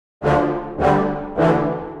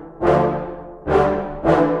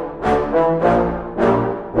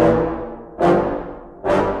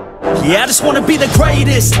Yeah, I just wanna be the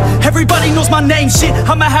greatest. Everybody knows my name, shit.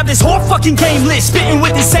 I'ma have this whole fucking game list, spitting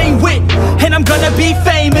with insane wit, and I'm gonna be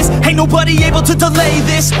famous. Ain't nobody able to delay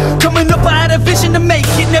this. Coming up, I had a vision to make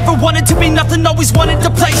it. Never wanted to be nothing, always wanted to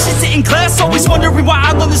play shit. Sit in class, always wondering why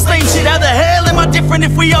I love this lame shit. How the hell am I different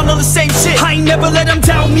if we all know the same shit? I ain't never let them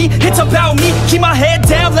doubt me, it's about me. Keep my head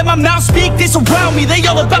down, let my mouth speak. They surround me, they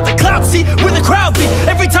all about the clout, see where the crowd be.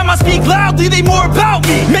 Every time I speak loudly, they more about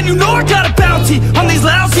me. Man, you know I got a bounty on these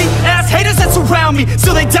lousy ass haters that surround me.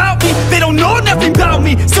 Still they doubt me, they don't know nothing about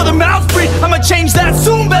me. Still their mouths free, I'ma change that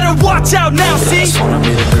soon. Better watch out now, see? I just wanna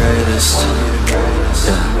be the greatest,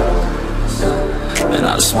 yeah. And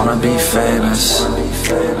I just wanna be famous,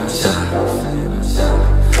 yeah.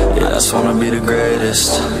 I just wanna be the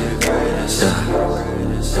greatest, yeah.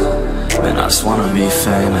 Man, I just wanna be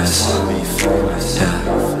famous, yeah.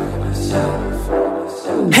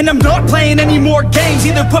 And I'm not playing any more games.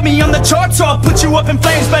 Either put me on the charts or I'll put you up in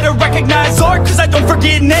flames. Better recognize art, cause I don't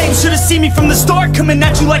forget names. Should've seen me from the start, coming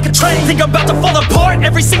at you like a train. Think I'm about to fall apart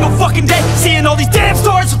every single fucking day. Seeing all these damn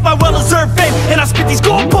stars with my well-deserved fame. And I spit these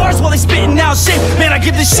gold bars while they spitting out shit. Man, I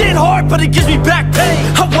give this shit hard, but it gives me back pain.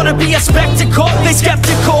 I wanna be a spectacle, they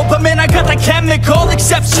skeptical, but man, I got that chemical,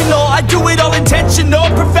 exceptional. I do it all intentional,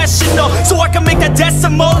 professional, so I can make that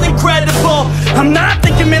decimal incredible. I'm not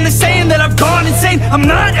thinking, man, they're saying that I've gone insane. I'm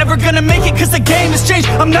not ever gonna make it cause the game has changed.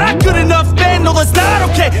 I'm not good enough, man, no that's not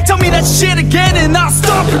okay. Tell me that shit again and I'll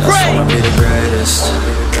stop and pray. I just wanna be the greatest,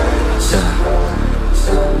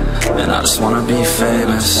 yeah. And I just wanna be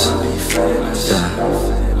famous, yeah.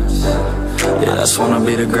 Yeah, I just wanna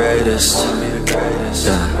be the greatest,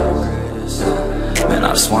 yeah. Man,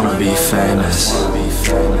 I just wanna be famous,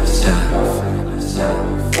 yeah.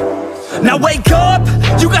 Now wake up,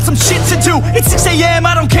 you got some shit to do. It's 6 AM,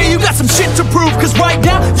 I don't care, you got some shit to prove. Cause right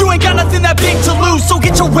now, you ain't got nothing that big to lose. So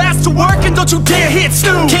get your ass to work and don't you dare hit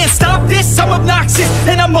snooze. Can't stop this, I'm obnoxious,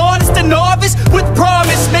 and I'm honest and novice with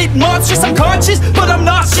promise. Made monstrous, I'm conscious, but I'm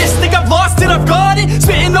nauseous. Think I've lost it, I've got it.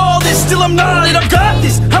 Spitting all this, still I'm not it. I've got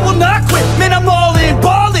this, I will not quit. Man, I'm all in,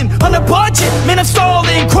 ballin' on a budget. Man, I'm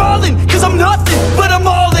stalling, crawling, cause I'm nothing, but I'm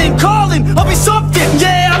all in, calling, I'll be something.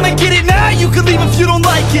 Yeah, I'ma get it now, you can leave if you don't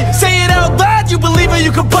like it. Say it out loud, you believe it,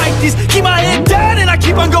 you can bite this. Keep my head down and I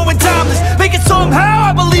keep on going timeless. Make it somehow,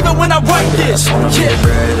 I believe it when I write this. I just wanna be the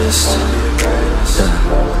greatest,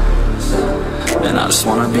 yeah. And I just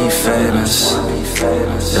wanna be famous,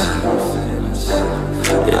 yeah.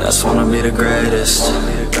 Yeah, I just wanna be the greatest,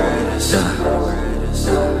 yeah.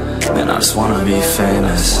 Man, I just wanna be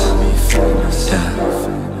famous, yeah.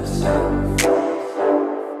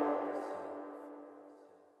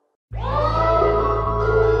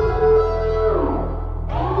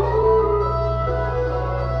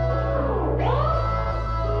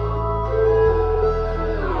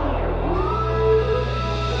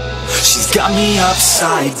 Got me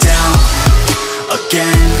upside down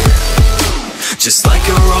again, just like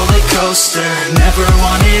a roller coaster. Never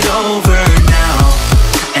want it over now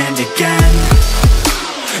and again.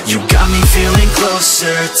 You got me feeling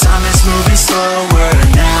closer. Time is moving slower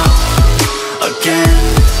now again.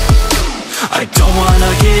 I don't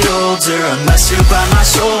wanna get older unless you're by my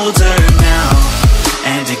shoulder now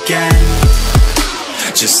and again.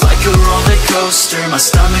 Just like a roller coaster, my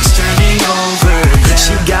stomach's turning over, yeah.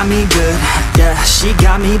 She got me good, yeah, she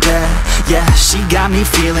got me bad. Yeah, she got me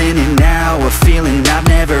feeling it now, a feeling I've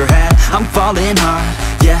never had. I'm falling hard,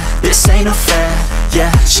 yeah, this ain't a fad.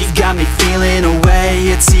 Yeah, she got me feeling away,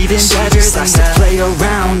 it's even better than that. She likes to play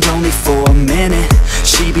around only for a minute.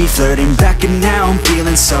 She be flirting back and now I'm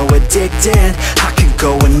feeling so addicted. I could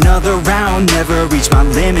go another round, never reach my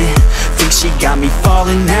limit. Think she got me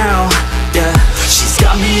falling now, yeah. She's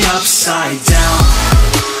got me upside down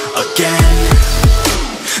again,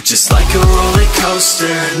 just like a roller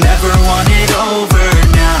coaster. Never want it over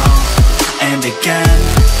now and again.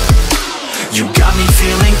 You got me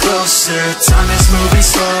feeling closer. Time is moving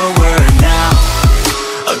slower now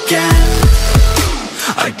again.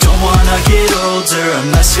 I don't wanna get older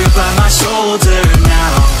unless you're by my shoulder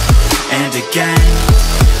now and again.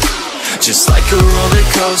 Just like a roller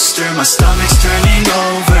coaster, my stomach's turning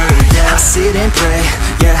over, yeah. I sit and pray,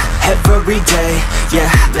 yeah, every day, yeah,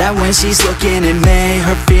 that when she's looking at me,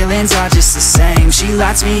 her feelings are just the same. She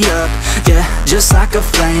lights me up, yeah, just like a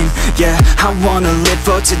flame, yeah. I wanna live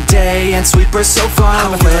for today and sweep her so far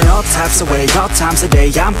away. I went all types of ways, all times a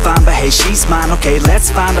day. I'm fine, but hey, she's mine, okay,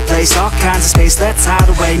 let's find a place. All kinds of space, let's hide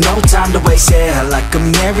away, no time to waste, yeah. Like a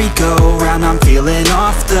merry-go-round, I'm feeling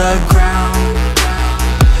off the ground.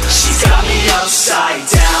 She's got me upside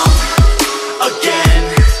down again,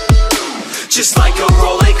 just like a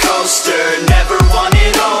roller coaster. Never want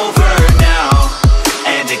it over now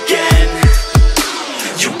and again.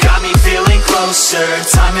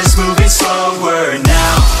 closer. Time is moving slower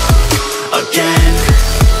now. Again,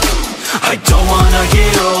 I don't wanna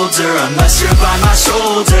get older unless you're by my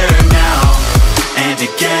shoulder now. And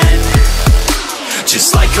again,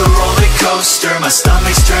 just like a roller coaster, my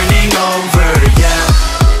stomach's turning over, yeah.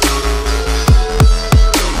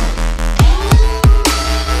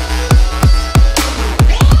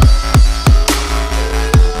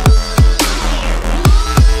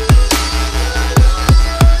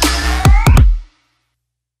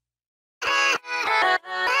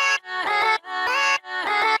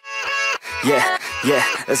 Yeah,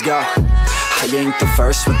 let's go. I ain't the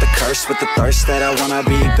first with the curse, with the thirst that I wanna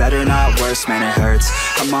be better, not worse, man it hurts.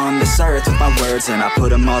 I'm on this earth with my words and I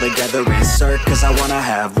put them all together, insert, cause I wanna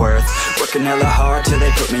have worth. Working hella hard till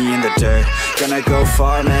they put me in the dirt. Gonna go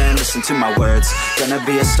far, man, listen to my words. Gonna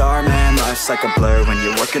be a star, man, life's like a blur. When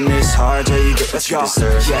you're working this hard till you get what you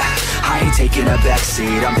deserve. Yeah, I ain't taking a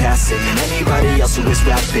backseat, I'm passing anybody else who is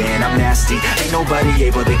rapping. I'm nasty, ain't nobody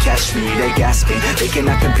able to catch me. They gasping, they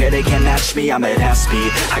cannot compare, they can't match me. I'm at half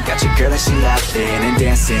speed, I got your girl and she laughing and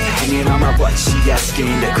dancing, hanging on my butt, she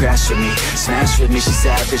asking to crash with me, smash with me, she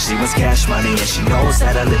savage, she wants cash money, and she knows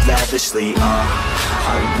that I live lavishly.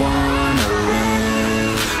 I wanna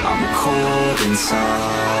live, I'm cold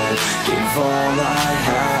inside, give all I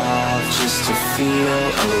have just to feel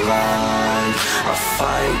alive. I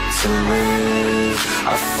fight to live,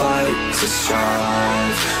 I fight to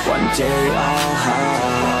strive, one day I'll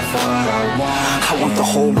have what I want. I want the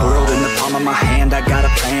whole world in the palm of my hand, I got a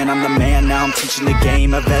plan, I'm the man, now I'm teaching the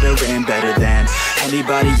game, a veteran, better than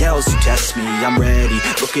anybody else who tests me. I'm ready,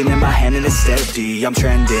 looking in my hand and it's steady. I'm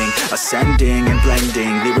trending, ascending and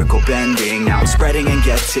blending, lyrical bending. Now I'm spreading and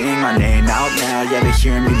getting my name out now. Yeah, they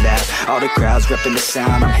hearing me laugh, all the crowds repping the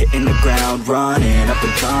sound. I'm hitting the ground, running, up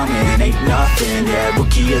and coming, ain't nothing. Yeah,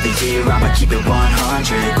 rookie of the year, I'ma keep it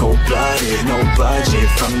 100. Cold-blooded, no budget,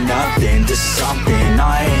 from nothing to something.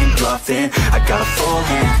 I ain't bluffing, I got a full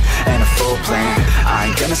hand and a full plan. I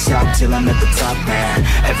ain't gonna stop till I'm at the top, man.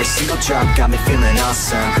 Every single drop got me feeling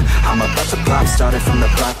awesome. I'm about to pop, started from the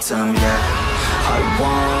bottom, yeah. I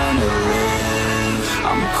wanna live,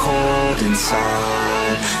 I'm cold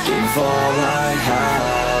inside, give all I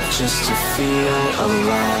have just to feel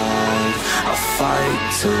alive. I fight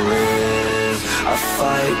to live, I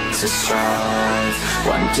fight to strive,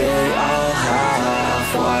 one day I'll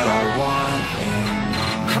have what I want.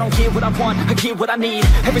 I don't get what I want, I get what I need.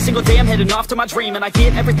 Every single day I'm heading off to my dream, and I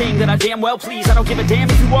get everything that I damn well please. I don't give a damn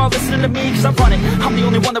if you all listening to me, cause I run it. I'm the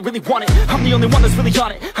only one that really want it, I'm the only one that's really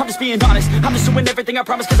on it. I'm just being honest, I'm just doing everything I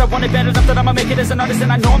promise, cause I want it bad enough that I'ma make it as an artist.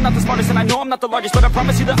 And I know I'm not the smartest, and I know I'm not the largest, but I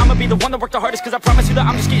promise you that I'ma be the one that worked the hardest. Cause I promise you that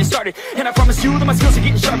I'm just getting started, and I promise you that my skills are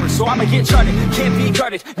getting sharper. So I'ma get charted, can't be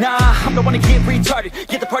guarded. Nah, I'm the one to get retarded.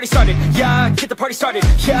 Get the party started, yeah, get the party started.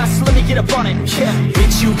 Yeah, so let me get up on it, yeah.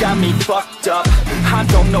 Bitch, you got me fucked up, I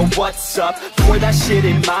don't know what's up. Pour that shit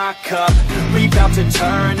in my cup, we bout to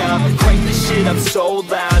turn up. Crank this shit up so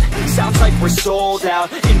loud, sounds like we're sold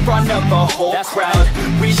out in front of a whole crowd.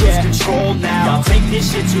 We lose control now, y'all take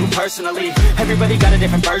this shit too personally. Everybody got a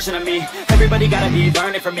different version of me, everybody gotta be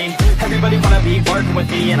learning from me. Everybody wanna be working with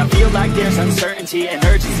me, and I feel like there's uncertainty and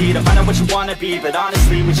urgency to find out what you wanna be. But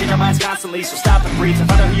honestly, we change our minds constantly, so stop and breathe and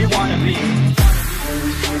find out who you wanna be.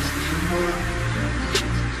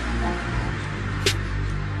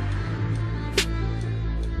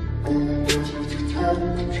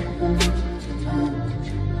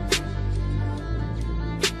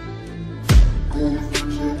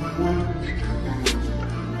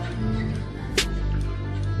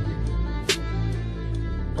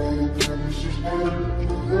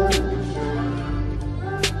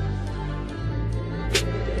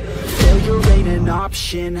 Failure ain't an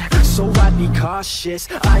option, so I'd be cautious.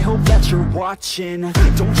 I hope that you're watching,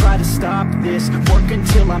 don't try to stop this. Work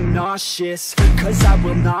until I'm nauseous, cause I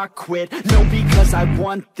will not quit. No, because I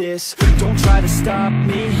want this, don't try to stop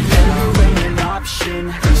me. Failure ain't an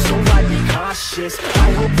option, so I'd be cautious.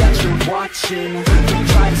 I hope that you're watching, don't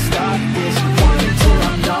try to stop this. Work until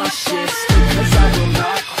I'm nauseous, cause I will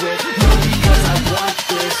not quit. No, because I want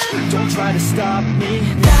this, don't try to stop me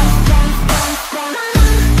now.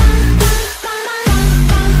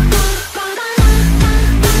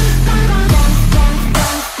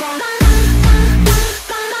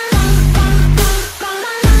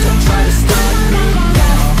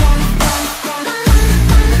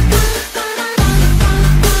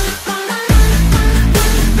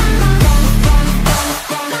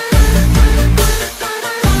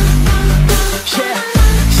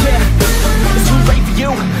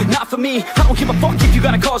 me, I don't give a fuck if you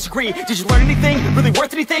got a college degree. Did you learn anything? Really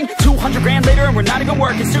worth anything? 200 grand later and we're not even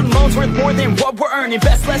working. Student loans worth more than what we're earning.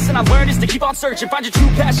 Best lesson I learned is to keep on searching. Find your true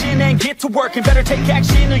passion and get to work. And better take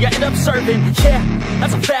action or you end up serving. Yeah,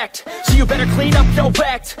 that's a fact. So you better clean up your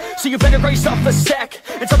act. So you better grab yourself a sack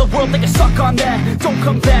and tell the world they can suck on that. Don't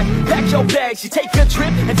come back, pack your bags. You take a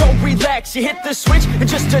trip and don't relax. You hit the switch and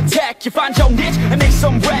just attack. You find your niche and make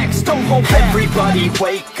some racks. Don't hold back. Everybody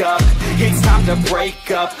wake up, it's time to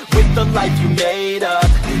break up with the life you made up.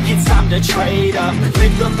 It's time to trade up,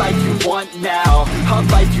 live the life you want now, a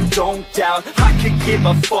life you don't doubt. I could give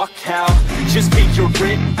a fuck how, just figure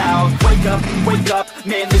it out. Wake up,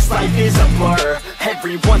 man, this life is a blur.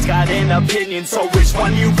 Everyone's got an opinion, so which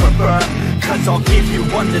one you prefer? Cause I'll give you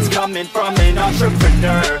one that's coming from an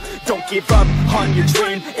entrepreneur. Don't give up on your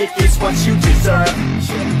dream, it is what you deserve.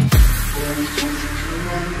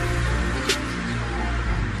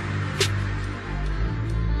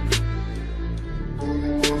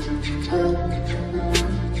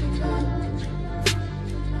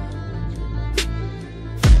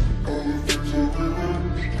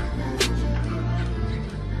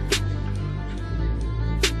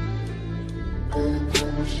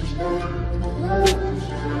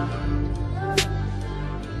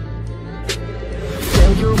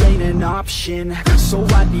 Failure ain't an option, so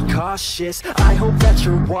I'd be cautious. I hope that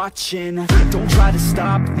you're watching. Don't try to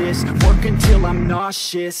stop this, work until I'm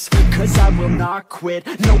nauseous. Cause I will not quit,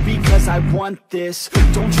 no, because I want this.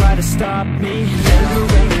 Don't try to stop me,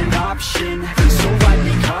 failure ain't an option, so I'd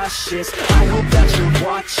be cautious. I hope that you're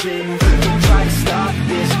watching. Don't try to stop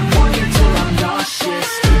this, work until I'm nauseous.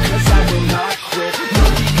 Cause I will not quit, no,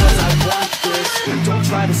 because I want this. Don't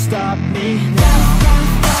try to stop me now.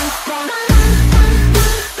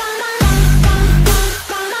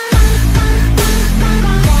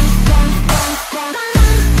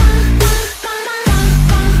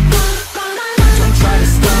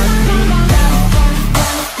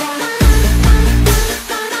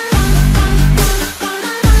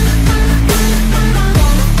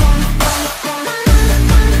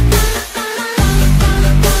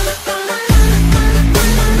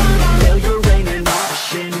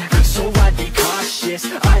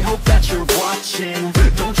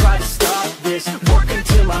 Don't try to stop this, work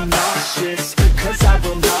until I'm nauseous. Cause I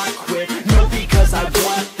will not quit, no, because I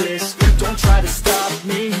want this. Don't try to stop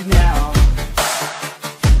me now.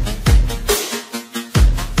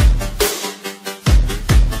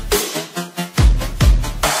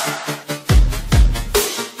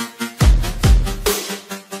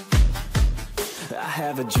 I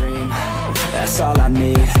have a dream, that's all I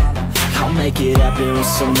need. I'll make it happen with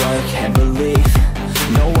some work and belief.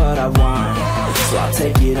 Know what I want, so I'll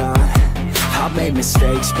take it on. I've made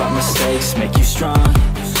mistakes, but mistakes make you strong.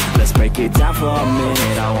 Let's break it down for a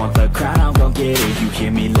minute. I want the crown, I'm gon' get it. You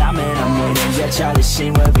hear me loud, man, I'm winning. Yeah, Charlie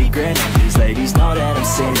Sheen will be grinning. These ladies know that I'm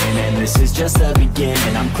sinning, and this is just the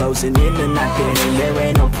beginning. I'm closing in the night inning. There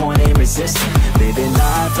ain't no point in resisting. Living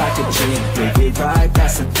life like a dream, live it right,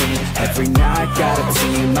 that's the thing. Every night got a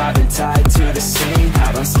team, I've been tied to the scene.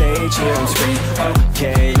 Out on stage, here I'm screaming.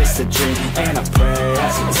 Okay, it's a dream, and I pray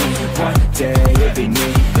as a team. One day it'll be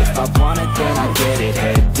me. If I want it, then I get it.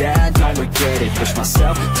 Head down, don't regret it. Push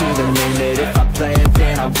myself to the limit. If I play it,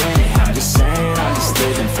 then I win it. I'm just saying, I'm just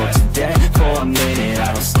living for today, for a minute.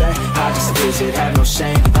 I don't stay, I just visit, have no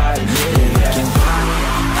shame, I admit it. Looking right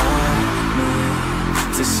at me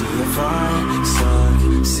to see if I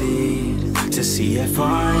succeed, to see if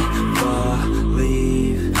I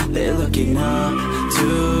believe. They're looking up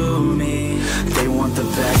to me. They want the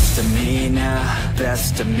best of me now,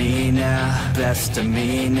 best of me now, best of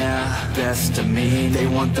me now, best of me. They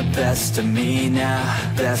want the best of me now,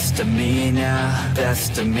 best of me now,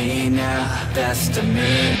 best of me now, best of me.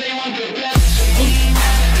 They want the best of me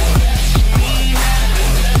now.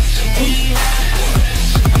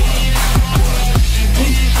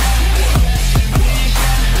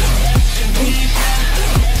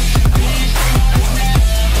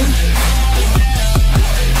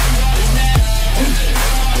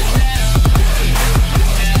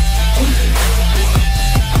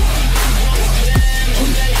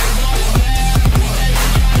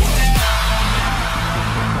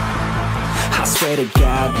 Swear to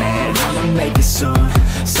God, man, I'ma make it soon.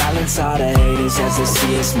 Silence all the haters as they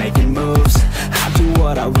see us making moves. I do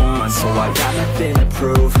what I want, so I got nothing to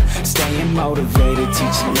prove. Staying motivated,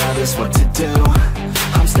 teaching others what to do.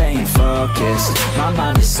 I'm staying focused, my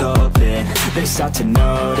mind is open. They start to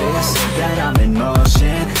notice that I'm in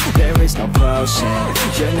motion. There is no potion,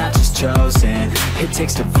 you're not just chosen. It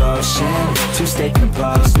takes devotion to stay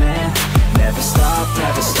composed, man. Never stop,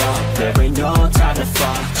 there ain't no time to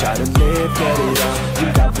fall. Try to live, get it up,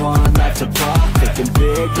 you got one to fall. Thinking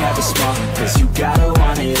big, never small, cause you gotta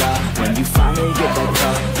want it all. When you finally get that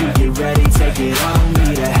call, you get ready, take it on.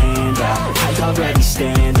 Need a hand out, I already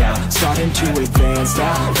stand out. Starting to advance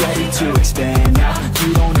now, ready to expand now.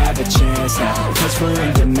 You don't have a chance now, cause we're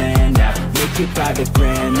in demand now. Make it private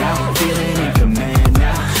brand now, feeling in command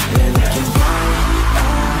now. They're looking right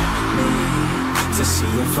at me to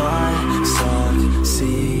see if I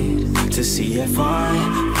succeed, to see if I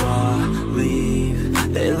believe.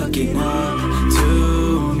 They're looking up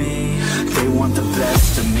to me. They want the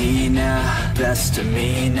best of me now, best of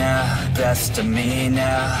me now, best of me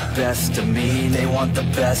now, best of me. They want the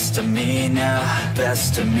best of me now,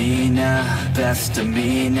 best of me now, best of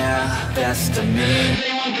me now, best of me.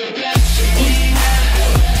 They want the best of me now.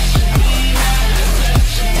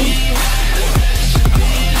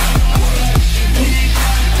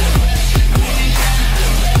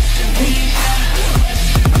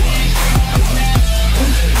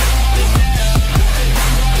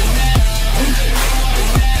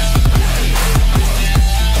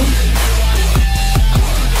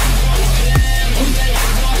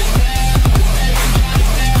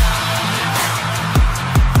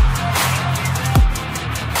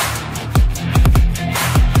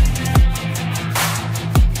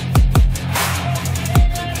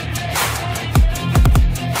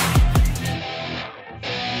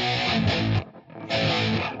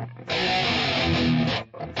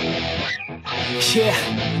 Yeah,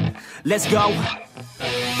 let's go.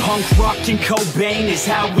 Punk rock and Cobain is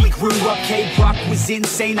how we grew up. K-rock was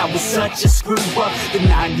insane, I was such a screw up. The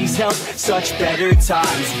 90s held such better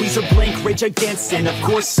times. Weezer, Blink, Rage Against, and of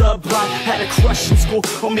course Sublime. Had a crush in school,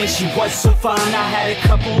 oh man she was so fine. I had a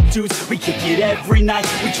couple dudes, we kick it every night.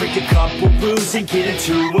 We drink a couple brews and get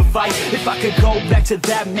into a fight. If I could go back to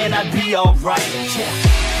that, man, I'd be alright.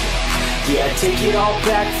 Yeah, I'd take it all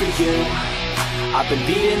back for you. I've been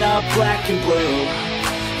beating up black and blue.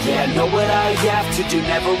 Yeah, I know what I have to do.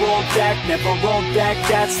 Never roll back,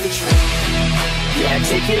 that's the truth. Yeah, I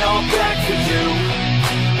take it all back for you.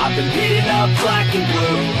 I've been beating up black and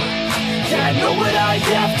blue. Yeah, I know what I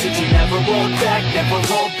have to do. Never roll back,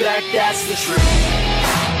 that's the truth.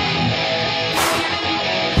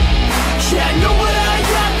 Yeah, I know what I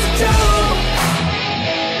have to do.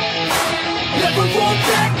 Never roll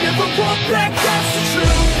back, that's the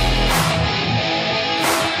truth.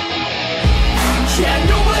 Yeah, I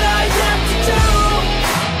know what I have to do.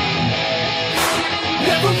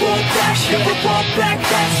 Never roll back,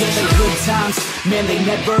 that's the good times, man, they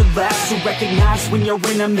never last. So recognize when you're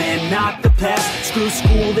in them and not the past. Screw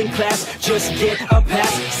school and class, just get a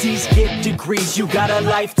pass. C's get degrees, you got a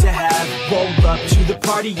life to have. Roll up to the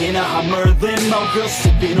party in a Hummer limo. Girls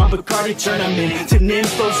sipping on Bacardi, turn them into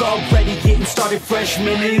nymphos. Already getting started,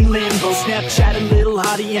 freshmen in limbo. Snapchat a little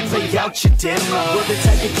hottie and play out your demo. We're the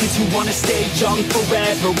type of kids who wanna stay young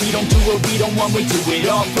forever. We don't do what we don't want, we do it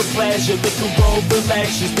all for pleasure. Liquor over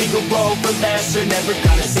lectures, bigger over lesser. Never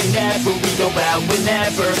gonna say never, we go out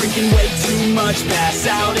whenever. Drinking way too much, pass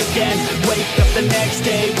out again. Wake up the next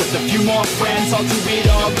day with a few more friends. I'll do it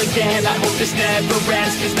all again, I hope this never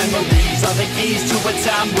ends. Cause memories are the keys to a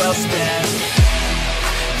time well spent.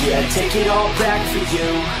 Yeah, take it all back for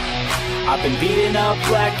you. I've been beating up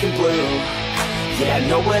black and blue. Yeah, I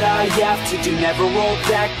know what I have to do. Never roll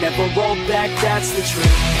back, that's the truth.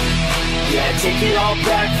 Yeah, take it all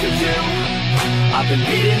back for you. I've been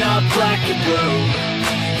beating up black and blue.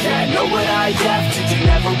 Yeah, I know what I have to do.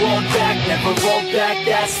 Never roll back,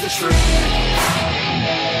 that's the truth.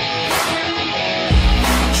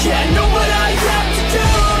 Yeah, I know what I have to do.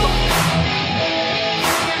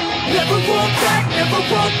 Never roll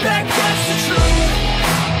back, that's the truth.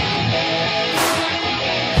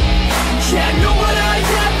 Yeah, I know what I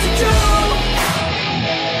have to do.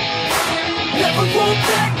 Never roll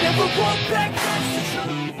back, that's the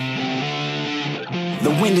truth.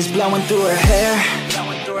 The wind is blowing through her hair.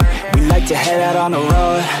 We like to head out on the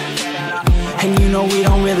road. And you know we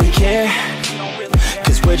don't really care,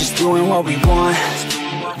 cause we're just doing what we want.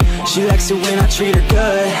 She likes it when I treat her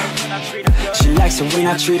good. She likes it when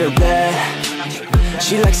I treat her bad.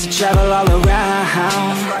 She likes to travel all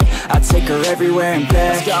around. I take her everywhere and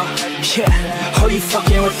back. Yeah, oh, you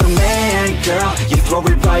fucking with a man, girl. You throw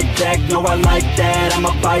it right back, no I like that.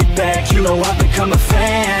 I'ma bite back, you know I've become a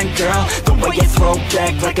fan, girl. The way you throw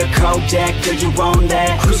back like a Kodak, girl, you own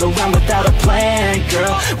that. Cruise around without a plan,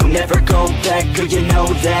 girl. We'll never go back, girl, you know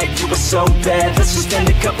that. You were so bad, let's just spend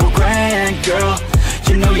a couple grand, girl.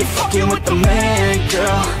 You know you're fucking with the man,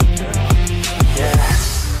 girl. Yeah.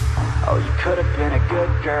 Oh, you could've been a good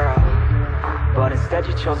girl, but instead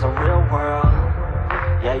you chose a real world.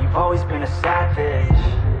 Yeah, you've always been a savage.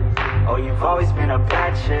 Oh, you've always been a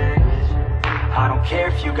bad chick. I don't care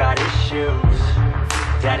if you got issues.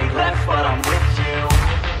 Daddy left, but I'm with you.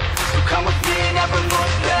 So come with me, never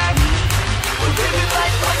look back. We're living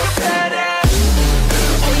life like a badass.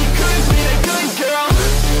 Oh, you could have been a good girl,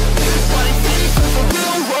 but instead you took the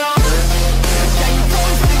real world. Yeah, you've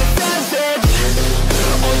always been a savage.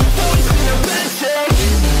 Oh, you've always been a mistake.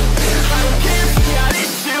 I don't care if you got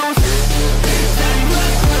issues. Daddy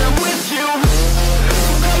left, but I'm with you.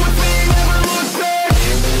 So come with me, never look back.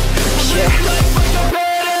 We're living life like a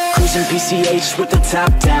badass. Cruising PCH with the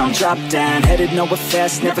top down, drop down, headed nowhere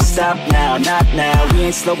fast, never stop now, not now. We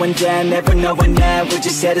ain't slowing down, never knowing now. We're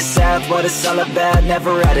just headed south, what it's all about,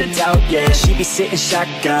 never had a doubt, yeah. She be sitting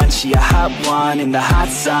shotgun, she a hot one, in the hot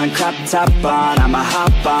sun, crop top on, I'm a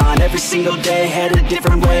hop on. Every single day, head a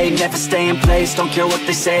different way, never stay in place, don't care what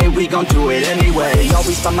they say, we gon' do it anyway.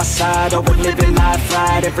 Always by my side, oh we're living life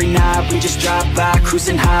right. Every night we just drive by,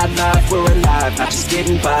 cruising high life, we're alive. Not just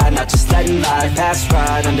getting by, not just letting life pass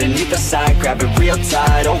right underneath the side, grab it real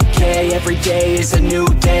tight. Okay, every day is a new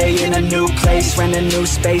day, in a new place, rent a new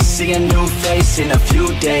space, see a new face. In a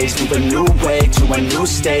few days, move a new way to a new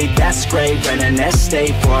state, that's great, rent an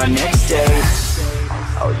estate for our next day.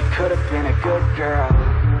 Oh, you could have been a good girl,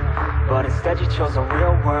 but instead you chose a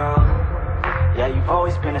real world. Yeah, you've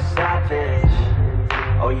always been a savage.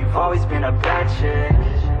 Oh, you've always been a bad chick.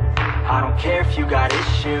 I don't care if you got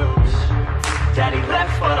issues. Daddy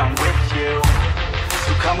left, but I'm with you.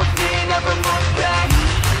 So come with me, never look back.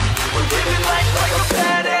 We're living life like a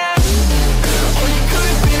badass. Oh, you could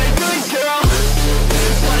have been a good girl,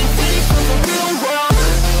 but instead you chose a real world.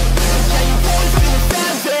 Yeah, you've always been a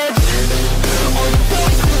savage. Oh, you've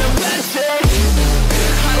always been a bad chick.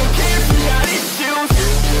 I don't care if you got issues.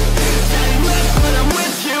 Daddy left, but I'm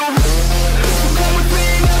with you. So come with me,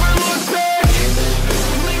 never look back. We're living life like a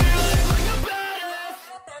badass.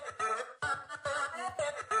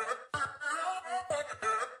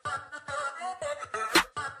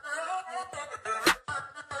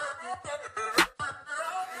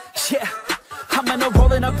 Yeah, I'm in a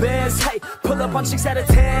rollin' a biz, hey. Pull up on 6 out of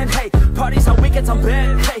 10, hey. Parties on weekends, I'm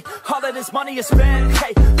bent, hey. All of this money is spent,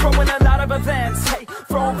 hey. Throwing a lot of events, hey.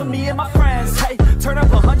 Throwing for me and my friends, hey. Turn up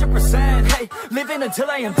 100%, hey. Living until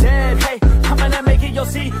I am dead, hey. I'm gonna make it, you'll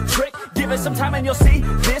see. Trick, give it some time and you'll see.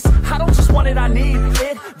 This, I don't just want it, I need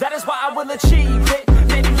it. That is why I will achieve it.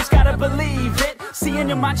 Man, you just gotta believe it. See in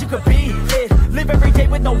your mind you could be it. Live every day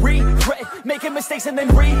with no regret. Making mistakes and then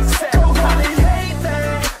reset. Go on and hate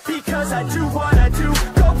me, because I do what I do.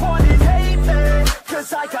 Go on and hate me,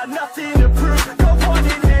 cause I got nothing to prove. Go on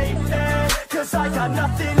and hate me, cause I got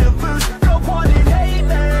nothing to lose. Go on and hate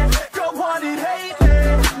me, go on and hate me.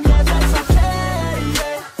 Yeah, that's okay,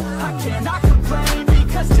 yeah. I cannot complain,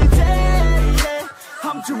 because today, yeah,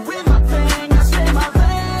 I'm doing my thing, I stay my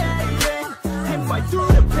lane, and fight through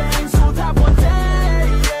the pain, so that one day,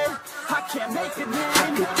 yeah, I can make a name. I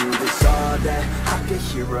could do this all day, I could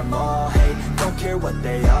hear them all, hey. Don't care what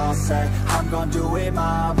they all say, I'm gonna do it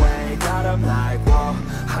my way. Got 'em like, whoa,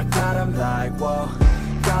 I got 'em like, whoa.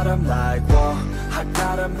 Got 'em like, whoa, I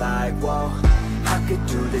got 'em like, whoa. I could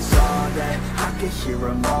do this all day, I could hear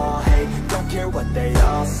them all, hey. Don't care what they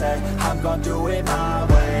all say, I'm gonna do it my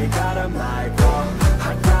way. Got 'em like, whoa,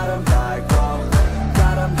 I got 'em like, whoa.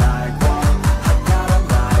 Got 'em like, whoa, I got 'em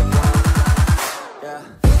like, whoa. Yeah.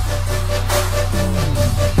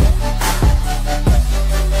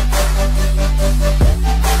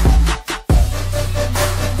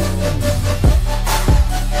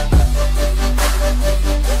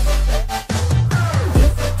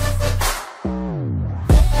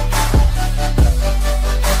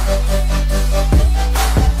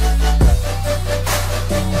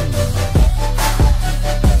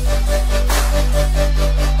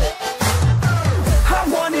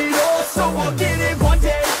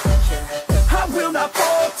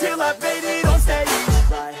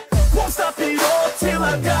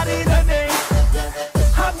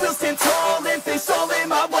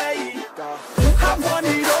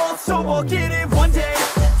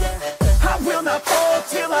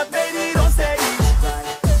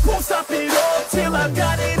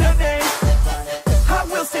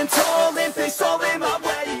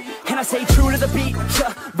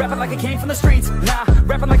 Like I came from the streets, nah.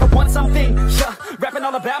 Rapping like I want something, yeah. Rapping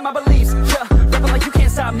all about my beliefs, yeah. Rapping like you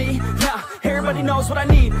can't stop me, nah. Everybody knows what I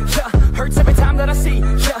need, yeah. Hurts every time that I see,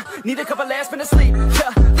 yeah. Need a couple last minutes sleep,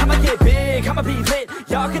 yeah. I'ma get big, I'ma be lit.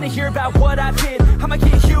 Y'all gonna hear about what I did. I'ma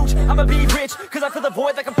get huge, I'ma be rich. Cause I feel the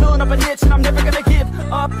void like I'm filling up a niche. And I'm never gonna give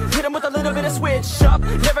up, hit 'em with a little bit of switch up.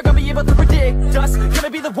 Never gonna be able to predict us.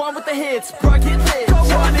 Gonna be the one with the hits, bro, get lit. Go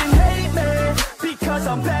on and hate me, because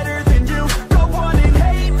I'm better than you. Go on and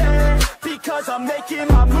hate me, because I'm making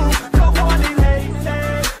my move. Go on and hate me.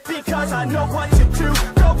 cause I know what to do.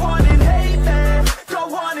 Go on and hate me,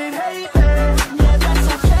 go on and hate me. Yeah, that's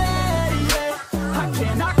okay, yeah. I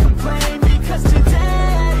cannot complain because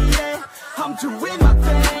today, yeah, I'm doing my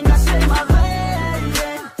thing, I stay my lane,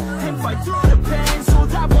 yeah, and fight through the pain so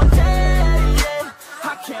that one day,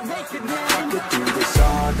 yeah, I can make a name. I could do this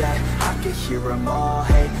all day, I could hear them all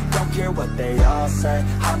hate. Don't care what they all say,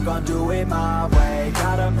 I'm gonna do it my way.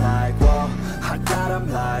 Got them like, whoa, I got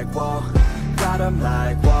them like, whoa. Got them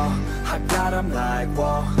like, whoa, I got them like,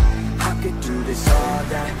 whoa. I could do this all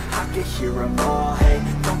day, I could hear them all hate.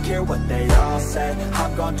 Don't care what they all say,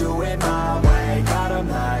 I'm gonna do it my way. Got them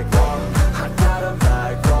like, whoa, I got them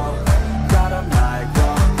like, whoa. Got them like,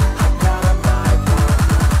 whoa, I got them like, whoa.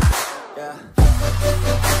 Yeah.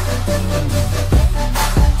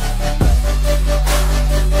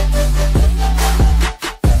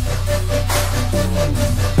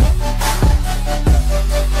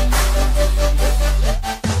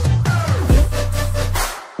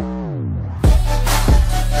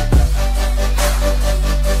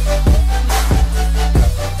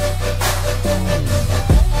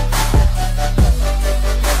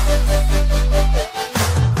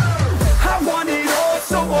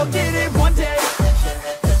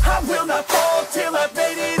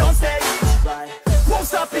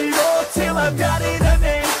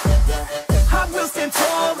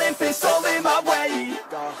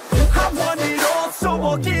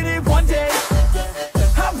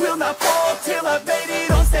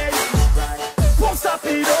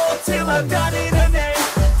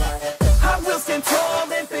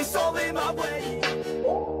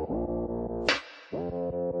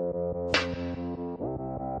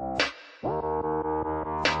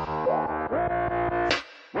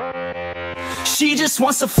 She just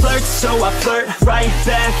wants to flirt, so I flirt right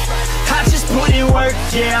back. I just put in work,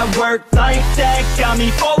 yeah, I work like that. Got me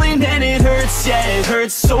falling and it hurts, yeah, it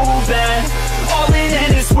hurts so bad. All in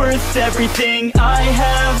and it's worth everything I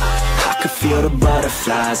have. I could feel the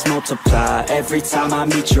butterflies multiply every time I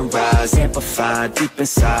meet your eyes. Amplified deep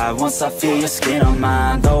inside, once I feel your skin on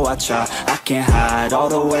mine. Though I try, I can't hide all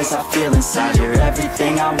the ways I feel inside. You're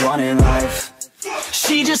everything I want in life.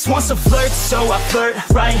 She just wants to flirt, so I flirt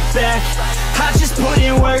right back. I just put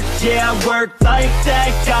in work, yeah, I work like that.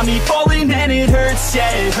 Got me falling and it hurts,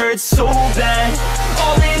 yeah, it hurts so bad.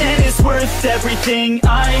 All in and it's worth everything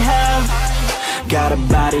I have. Got a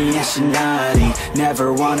body and she naughty,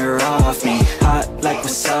 never want her off me. Hot like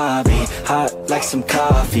wasabi, hot like some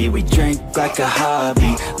coffee. We drink like a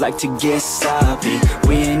hobby, like to get sloppy.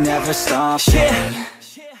 We ain't never stopping. Yeah.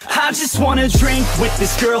 I just wanna drink with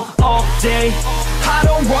this girl all day. I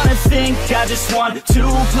don't wanna think, I just want to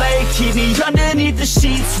play. Keep me underneath the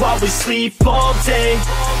sheets while we sleep all day.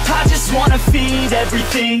 I just wanna feed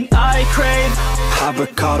everything I crave. I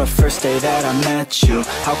recall the first day that I met you.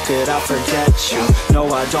 How could I forget you?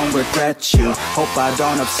 No, I don't regret you. Hope I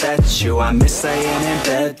don't upset you. I miss laying in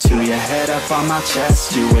bed too. Your head up on my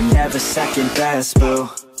chest. You were never second best, boo.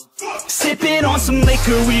 Sipping on some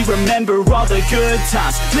liquor, we remember all the good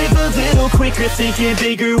times. Live a little quicker, thinking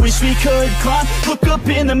bigger, wish we could climb. Look up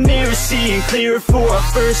in the mirror, seeing clear for our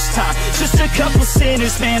first time. Just a couple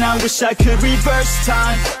sinners, man, I wish I could reverse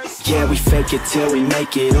time. Yeah, we fake it till we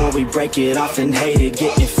make it, or we break it off and hate it.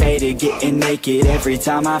 Getting faded, getting naked, every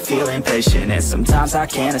time I feel impatient. And sometimes I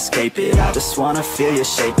can't escape it, I just wanna feel you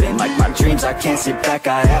shaping. Like my dreams, I can't sit back,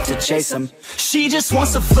 I have to chase them. She just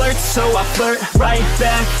wants to flirt, so I flirt right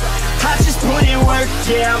back. I just put in work,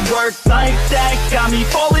 yeah, I work like that. Got me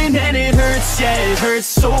falling and it hurts, yeah, it hurts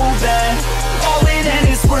so bad. All in and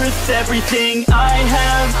it's worth everything I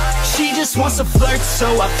have. She just wants to flirt,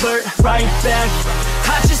 so I flirt right back.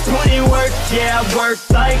 I just put in work, yeah, I work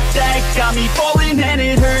like that. Got me falling and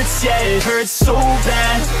it hurts, yeah, it hurts so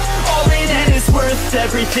bad. All in and it's worth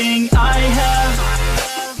everything I have.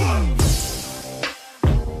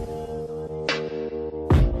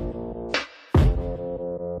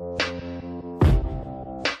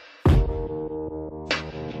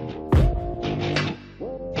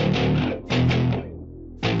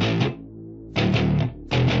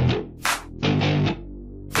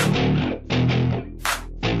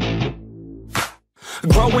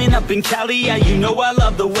 Growing up in Cali, yeah, you know I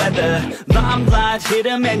love the weather. Limelight hit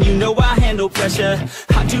 'em and you know I handle pressure.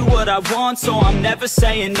 I do what I want, so I'm never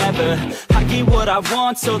saying never. I get what I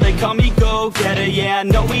want, so they call me go-getter. Yeah, I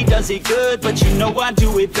know he does it good, but you know I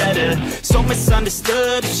do it better. So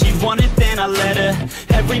misunderstood, if she wanted then I let her.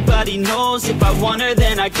 Everybody knows if I want her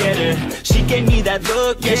then I get her. She gave me that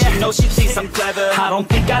look, yeah, she knows she thinks I'm clever. I don't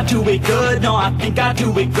think I do it good, no, I think I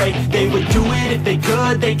do it great. They would do it if they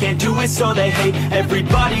could, they can't do it so they hate.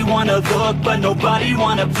 Everybody wanna look, but nobody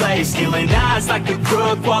wanna play. Stealing eyes like a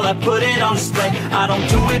crook while I put it on display. I don't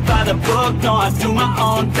do it by the book, no, I do my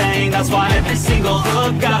own thing. That's why every single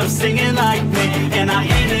hook got them singing like me. And I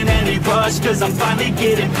ain't in any rush, cause I'm finally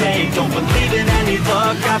getting paid. Don't believe in any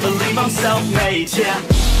luck, I believe I'm self-made, yeah.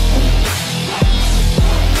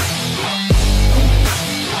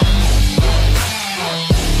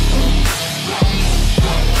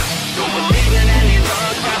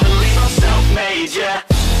 Yeah.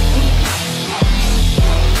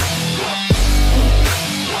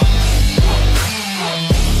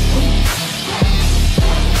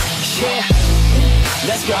 Yeah,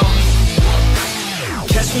 let's go.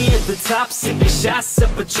 Catch me at the top, sipping shots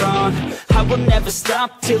of Patron. I will never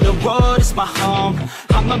stop till the road is my home.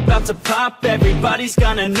 I'm about to pop, everybody's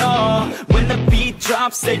gonna know. When the beat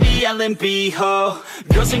drops, they be yelling B-ho.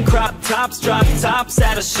 Girls in crop tops, drop tops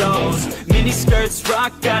at our shows. Mini skirts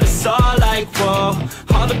rock, got us all like whoa.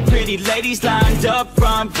 All the pretty ladies lined up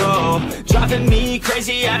front row. Driving me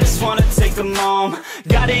crazy, I just wanna take them home.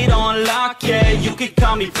 Got it on lock, yeah, you could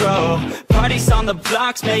call me pro. Parties on the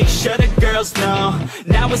blocks, make sure the girls know.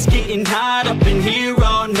 Now it's getting hot up in here,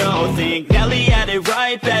 oh no. Think Nelly had it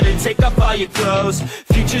right, better take off all your clothes.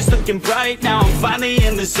 Future's looking bright, now I'm finally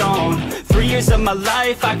in the zone. 3 years of my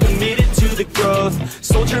life, I committed to the growth.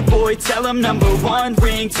 Soldier boy, tell them #1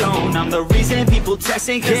 ringtone. I'm the reason people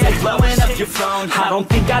texting, cause they're blowing up your phone. I don't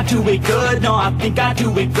think I do it good, no, I think I do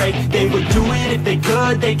it great. They would do it if they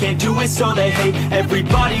could, they can't do it so they hate.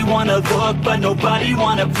 Everybody wanna look, but nobody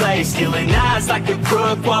wanna play. Stealing eyes like a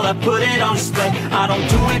crook while I put it on display. I don't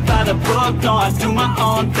do it by the book, no, I do my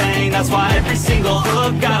own thing. That's why every single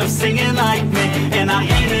hook got them singing like me. And I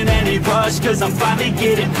ain't in any rush, cause I'm finally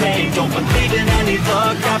getting paid. Don't believe in any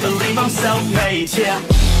luck, I believe I'm self-made, yeah.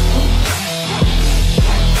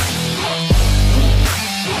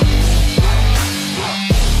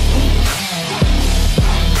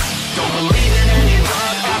 Don't believe in any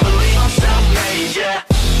luck, I believe I'm self-made, yeah.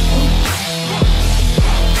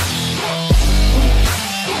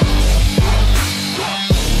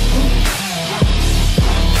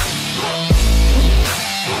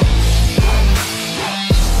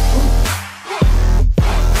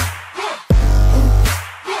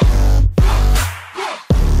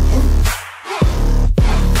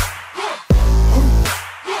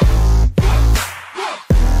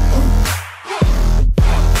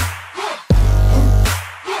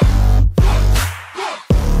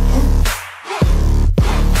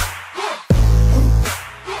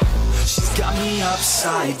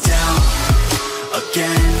 Upside down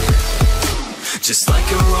again, just like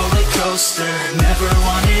a roller coaster. Never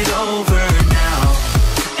want it over now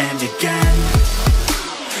and again.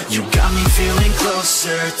 You got me feeling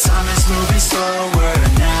closer. Time is moving slower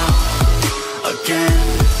now again.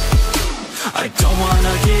 I don't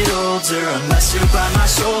wanna get older unless you're by my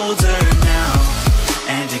shoulder now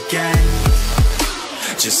and again.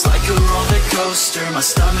 Just like a roller coaster, my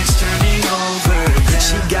stomach's turning over, yeah.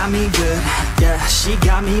 She got me good, yeah, she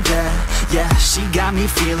got me bad. Yeah, she got me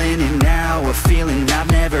feeling it now, a feeling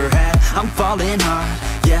I've never had. I'm falling hard,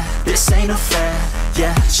 yeah, this ain't a fad.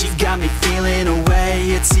 Yeah, she got me feeling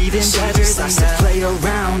away, it's even better than that. She likes to play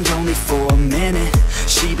around only for a minute.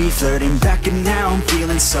 She be flirting back and now I'm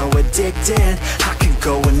feeling so addicted. I could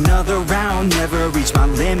go another round, never reach my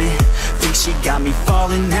limit. Think she got me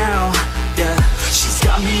falling now, yeah. She's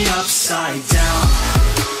got me upside down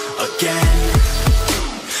again,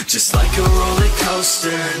 just like a roller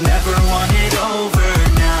coaster. Never want it over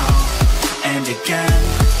now and again.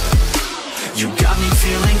 You got me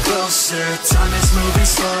feeling closer. Time is moving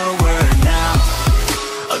slower now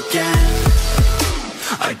again.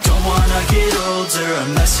 I don't wanna get older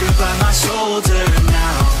unless you're by my shoulder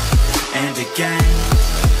now and again.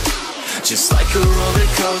 Just like a roller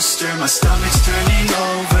coaster, my stomach's turning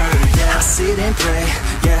over, yeah. I sit and pray,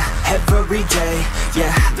 yeah, every day,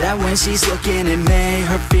 yeah, that when she's looking at me,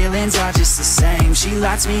 her feelings are just the same. She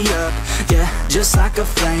lights me up, yeah, just like a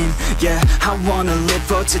flame, yeah. I wanna live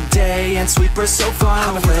for today and sweep her so far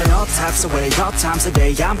away. All types away, all times a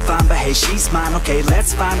day, I'm fine, but hey, she's mine. Okay,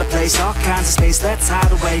 let's find a place, all kinds of space, let's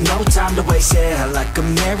hide away. No time to waste, yeah, like a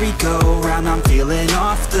merry-go-round, I'm feeling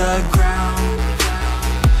off the ground.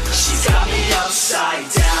 She's got me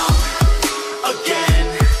upside down again,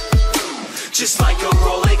 just like a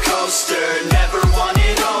roller coaster. Never want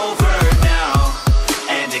it over now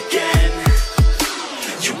and again.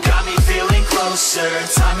 You got me feeling closer.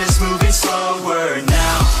 Time is moving slower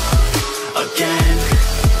now again.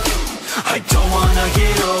 I don't wanna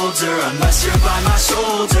get older unless you're by my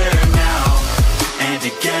shoulder now and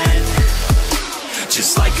again.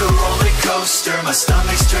 Just like a roller coaster. coaster, my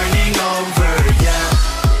stomach's turning over, yeah.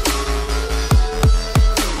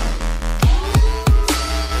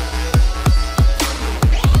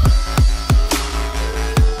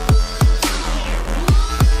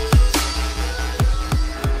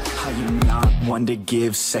 One to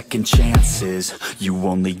give second chances. You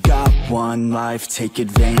only got one life, take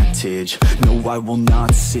advantage. No, I will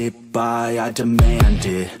not sit by, I demand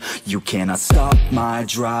it. You cannot stop my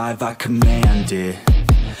drive, I command it.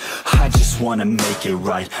 I just wanna make it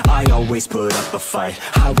right, I always put up a fight.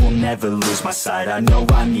 I will never lose my sight, I know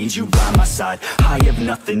I need you by my side. I have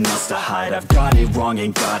nothing else to hide, I've got it wrong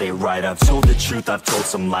and got it right. I've told the truth, I've told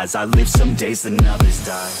some lies. I live some days and others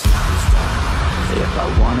die. If I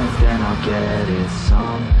want it, then I'll get it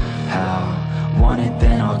somehow. Want it,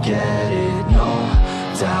 then I'll get it, no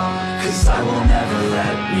doubt. Cause I will never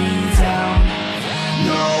let me down.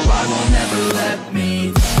 No, I will never let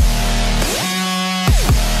me down.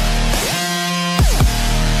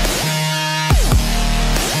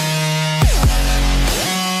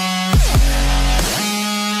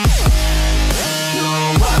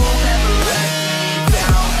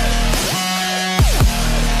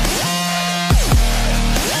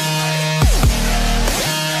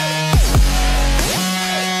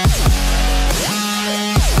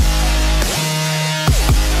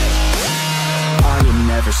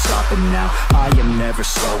 Stopping now, I am never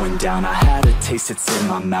slowing down. I had a taste, it's in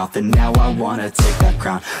my mouth, and now I wanna take that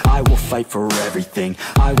crown. I will fight for everything,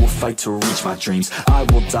 I will fight to reach my dreams. I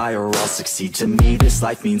will die or I'll succeed, to me this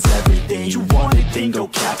life means everything. You want it, then go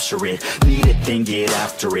capture it. Need it, then get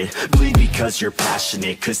after it. Bleed because you're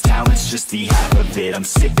passionate, cause talent's just the half of it. I'm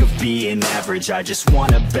sick of being average, I just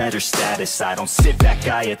want a better status. I don't sit back,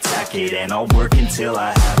 I attack it, and I'll work until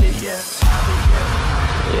I have it, yeah.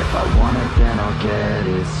 If I want it, then I'll get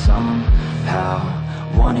it somehow.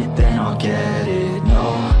 Want it, then I'll get it,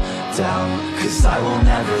 no doubt. Cause I will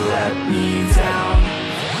never let me down.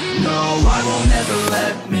 No, I will never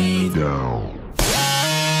let me down.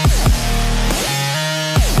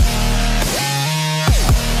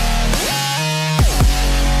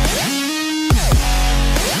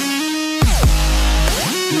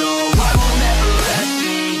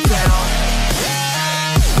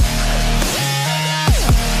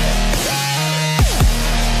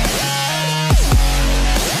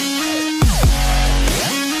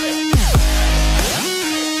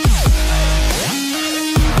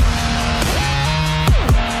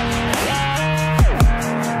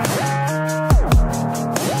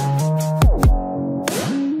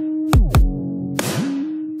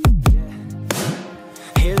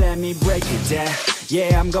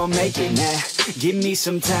 Yeah, I'm gonna make it now. Give me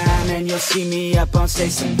some time and you'll see me up on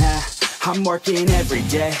stage somehow. I'm working every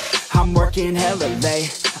day, I'm working hella late.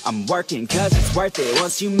 I'm working cause it's worth it.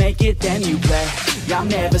 Once you make it, then you play. Yeah, I'm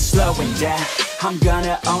never slowing down, I'm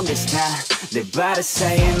gonna own this town. Live by the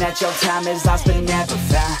saying that your time is lost but never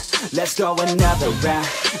found. Let's go another round,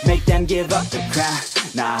 make them give up the crown.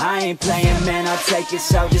 Nah, I ain't playing, man, I'll take it,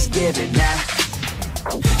 so just give it now.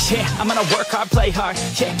 Yeah, I'm gonna work hard, play hard.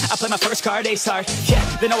 Yeah, I play my first card, ace hard. Yeah,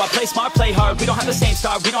 they know I play smart, play hard. We don't have the same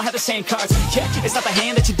star, we don't have the same cards. Yeah, it's not the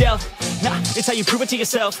hand that you dealt. Nah, it's how you prove it to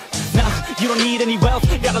yourself. Nah, you don't need any wealth.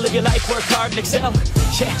 Gotta live your life, work hard and excel.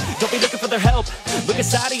 Yeah, don't be looking for their help. Look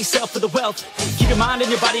inside of yourself for the wealth. Keep your mind and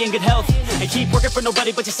your body in good health, and keep working for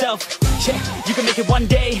nobody but yourself. Yeah, you can make it one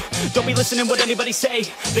day. Don't be listening what anybody say.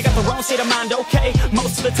 They got the wrong state of mind, okay.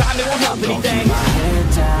 Most of the time they won't help anything. Keep my head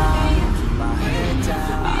down,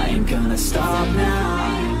 I ain't gonna stop now.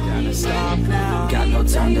 Got no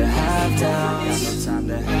time to have doubts. I'm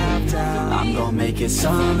gonna make it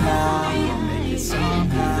somehow.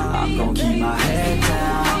 I'm gonna keep my head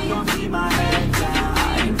down.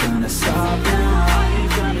 I ain't gonna stop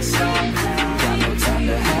now. Got no time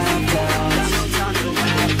to have doubts.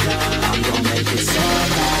 I'm gonna make it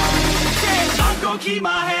somehow. I'm gonna keep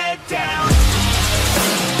my head down.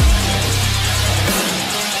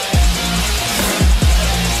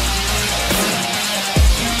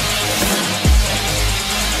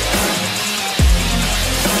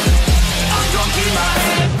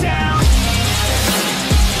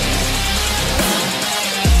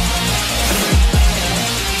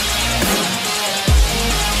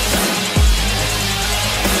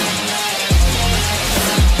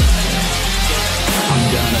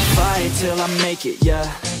 Till I make it,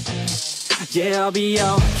 yeah. Yeah, I'll be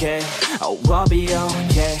okay. Oh, I'll be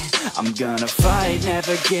okay. I'm gonna fight,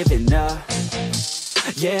 never giving up.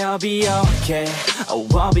 Yeah, I'll be okay. Oh,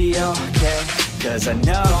 I'll be okay. Cause I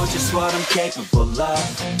know just what I'm capable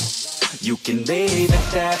of. You can leave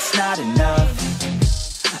if that's not enough.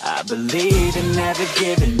 I believe in never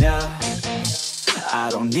giving up. I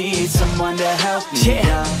don't need someone to help me.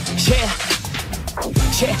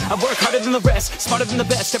 Yeah, I work harder than the rest, smarter than the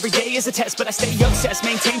best. Every day is a test, but I stay obsessed.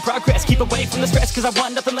 Maintain progress, keep away from the stress, cause I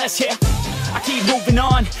want nothing less, yeah. I keep moving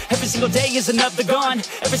on, every single day is another gone.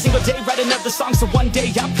 Every single day write another song, so one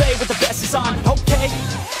day I'll play with the best is on. Okay,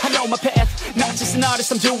 I know my path, not just an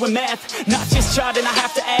artist, I'm doing math. Not just charting, I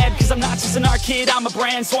have to add, cause I'm not just an art kid, I'm a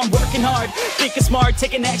brand. So I'm working hard, thinking smart,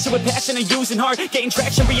 taking action with passion and using heart. Getting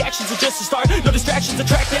traction, reactions are just a start. No distractions,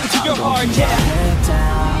 attract them to your heart, yeah.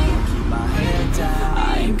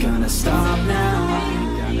 I ain't gonna stop now.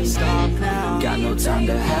 Got no time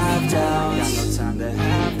to have doubts.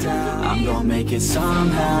 I'm gonna make it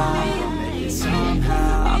somehow.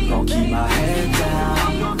 I'm gonna keep my head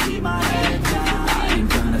down. I ain't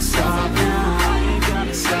gonna stop now. Got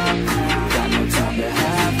no time to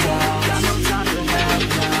have doubts.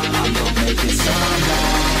 I'm gonna make it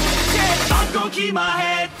somehow. I'm gonna keep my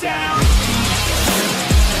head down.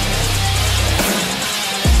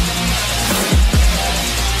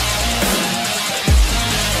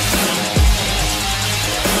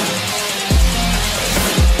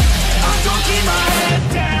 Keep my head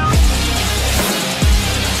down.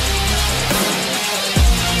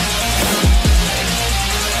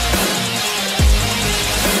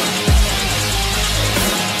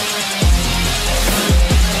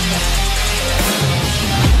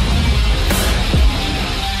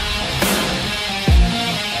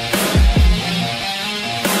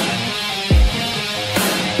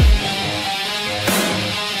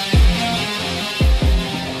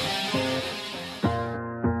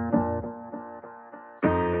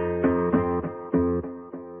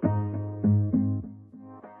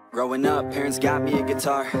 Growing up, parents got me a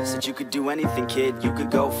guitar. Said you could do anything, kid, you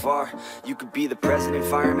could go far. You could be the president,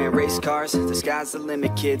 fireman, race cars. The sky's the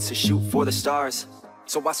limit, kid, so shoot for the stars.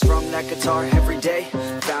 So I strummed that guitar every day.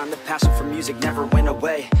 Found the passion for music never went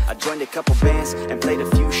away. I joined a couple bands and played a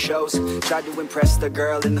few shows. Tried to impress the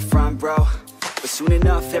girl in the front row. But soon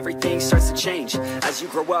enough, everything starts to change. As you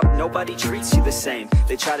grow up, nobody treats you the same.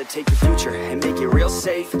 They try to take your future and make it real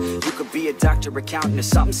safe. You could be a doctor, accountant, or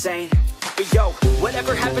something sane. But yo,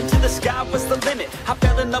 whatever happened to the sky was the limit. I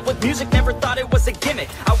fell in love with music, never thought it was a gimmick.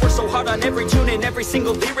 I worked so hard on every tune and every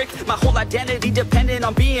single lyric. My whole identity depended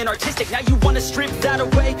on being artistic. Now you wanna strip that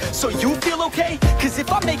away, so you feel okay? Cause if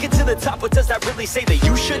I make it to the top, what does that really say? That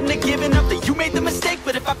you shouldn't have given up, that you made the mistake?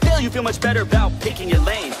 But if I fail, you feel much better about picking your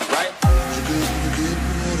lane, right?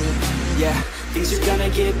 Yeah, things are gonna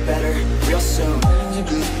get better real soon.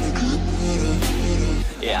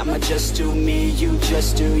 Yeah, I'ma just do me, you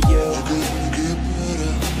just do you.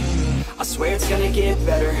 I swear it's gonna get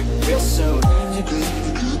better real soon.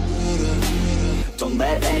 Don't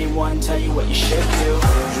let anyone tell you what you should do.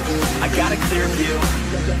 I got a clear view,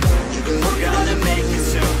 we're gonna make it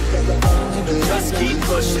soon. Just keep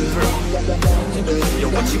pushing through.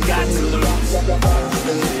 You're what you got to lose.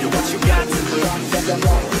 You're what you got to lose.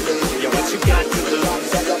 You're what you got to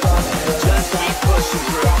lose. Just keep pushing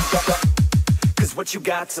through. Cause what you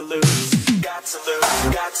got to lose. Got to lose,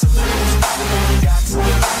 got to lose. Got to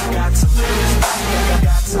lose, got to lose.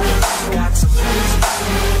 Got to lose, got to lose.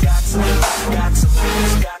 Got to lose, got to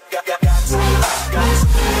lose. Got to lose, got to lose.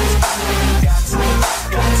 Got to lose, got to lose.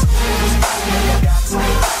 Got to lose, got to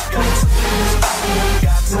lose.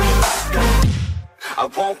 Got to lose. I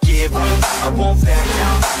won't give up, I won't back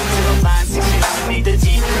down. Till the line sinks in underneath the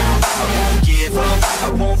deep ground. I won't give up, I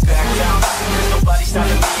won't back down. There's nobody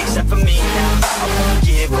stopping me except for me now. I won't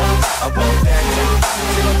give up, I won't back down.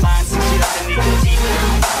 Till the line sinks in underneath the deep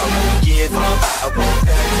ground. I won't give up, I won't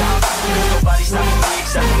back down. There's nobody stopping me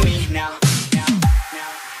except for me now.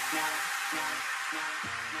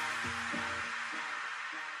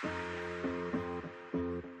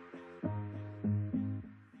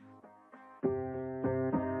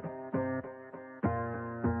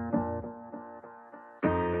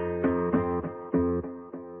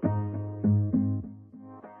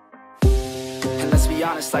 Be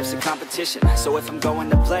honest, life's a competition. So if I'm going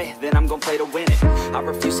to play, then I'm gonna play to win it. I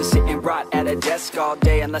refuse to sit and rot at a desk all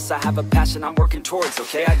day unless I have a passion I'm working towards,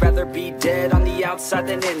 okay? I'd rather be dead on the outside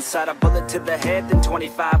than inside. A bullet to the head than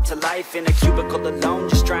 25 to life in a cubicle alone,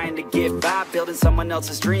 just trying to get by, building someone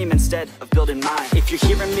else's dream instead of building mine. If you're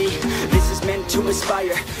hearing me, this is meant to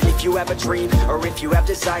inspire. If you have a dream or if you have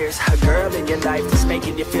desires, a girl in your life that's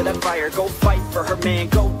making you feel that fire, go fight for her man,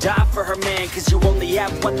 go die for her man. Cause you only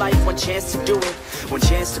have one life, one chance to do it, one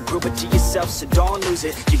chance to prove it to yourself, so don't lose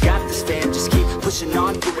it. You got this, fam, just keep pushing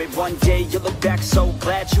on through it. One day you'll look back so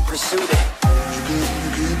glad you pursued it.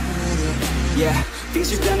 Yeah,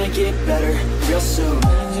 things are gonna get better real soon.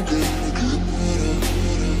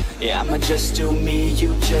 Yeah, I'ma just do me,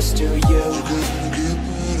 you just do you.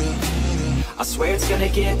 I swear it's gonna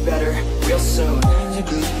get better real soon.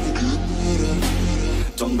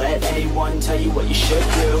 Don't let anyone tell you what you should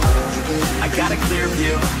do. I got a clear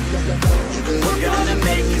view, we're gonna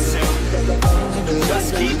make it soon.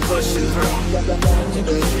 Just keep pushing through.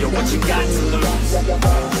 You're what you got to lose.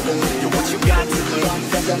 You're what you got to lose.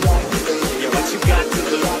 You're what you got to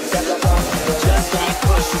lose. Just keep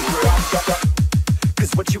pushing through.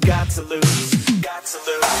 Cause what you got to lose, got to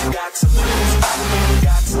lose, got to lose,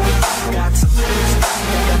 got to lose, got to lose,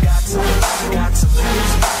 got to lose, got to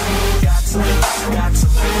lose, got to lose, got to lose, got to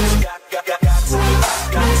lose, got to lose,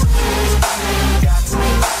 got to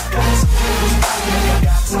lose, got to lose,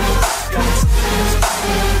 got to lose, got to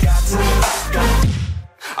lose, got to lose.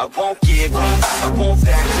 I won't give up, I won't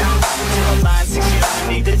back down till I'm lying 6 feet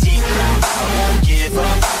underneath the deep ground. I won't give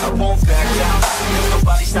up, I won't back down, cause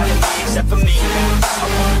nobody's stopping me except for me now. I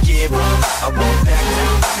won't give up, I won't back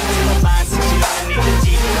down till I'm lying 6 feet underneath the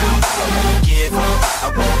deep ground. I won't give up, I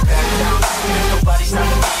won't back down, cause nobody's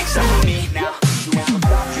stopping me except for me now. You won't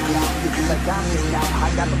stop me now, because I got it now. I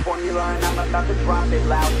got the formula and I'm about to drop it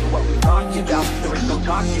loud. So what we talking about, there is no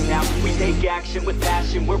talking now. We take action with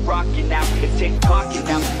passion, we're rocking now. It's tick-tocking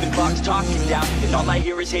now, the clock's talking down. And all I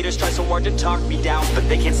hear is haters try so hard to talk me down, but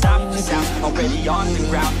they can't stop the sound, already on the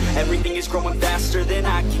ground. Everything is growing faster than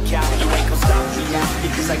I can count. You ain't gon' stop me now,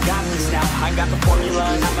 because I got this now. I got the formula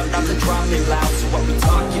and I'm about to drop it loud. So what we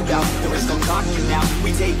talking about, there is no talking now.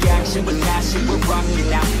 We take action with passion, we're rocking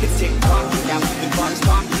now. It's tick-tocking now, the clock's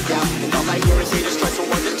talking down. And all I hear is haters try so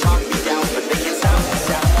hard to talk me down, but they can't stop the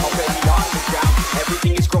sound, already on the ground.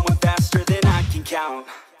 Everything is growing faster than I can count.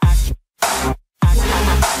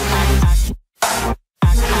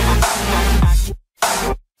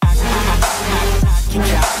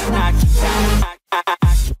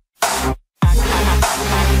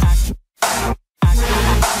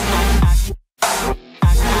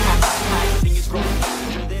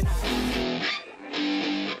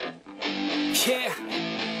 Yeah,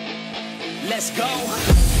 let's go.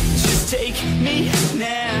 Just take me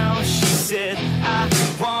now. She said I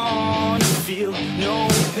wanna feel no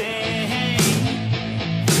pain.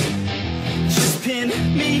 Just pin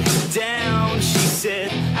me down. She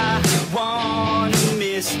said I wanna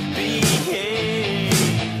misbehave.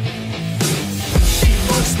 She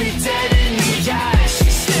looks me dead in the eyes.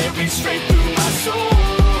 She's staring straight through my soul.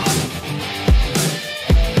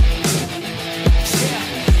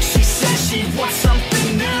 She wants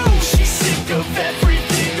something new, she's sick of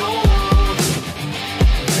everything old.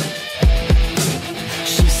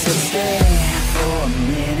 She said stay for a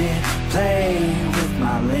minute, play with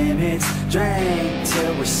my limits, drink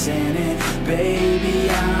till we're sinning, baby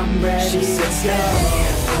I'm ready. She said stay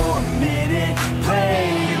for a minute, play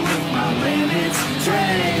with my limits,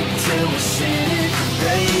 drink till we're sinning,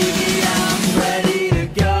 baby I'm ready to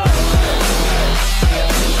go.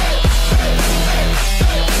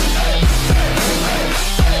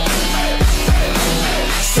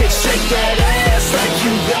 Shake that ass like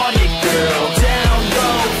you want it, girl. Down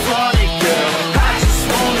low, flaunt it, girl. I just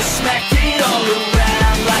wanna smack it all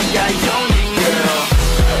around like I own it, girl.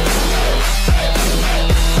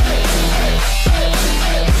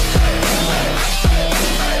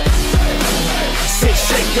 Say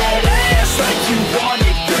shake that ass like you want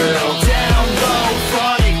it, girl. Down low,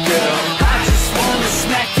 flaunt it, girl. I just wanna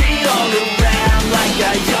smack it all around like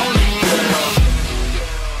I own it, girl.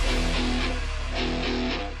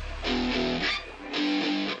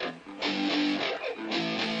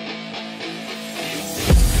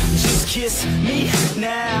 Kiss me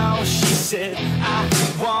now, she said I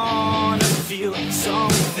wanna feel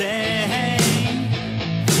something.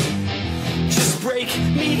 Just break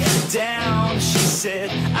me down, she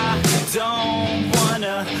said I don't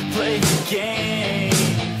wanna play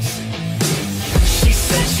games. She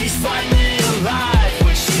said she's finally alive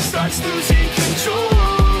when she starts losing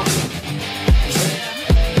control.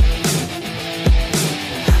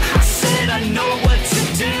 I said I know what to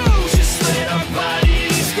do, just let our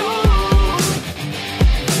bodies go.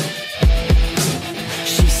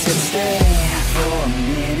 Stay for a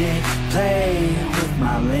minute, play with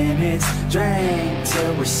my limits, drink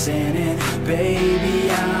till we're sinning, baby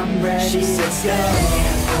I'm ready. She said stay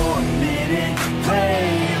for a minute,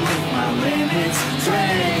 play with my limits,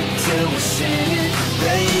 drink till we're sinning,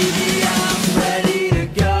 baby I'm ready to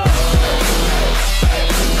go.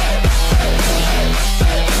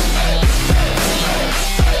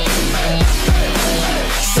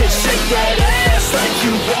 Said shake that ass like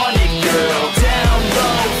you want it, girl. Down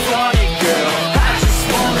low, flaunt it, girl. I just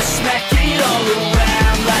wanna smack it all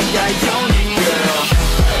around like I own it, girl.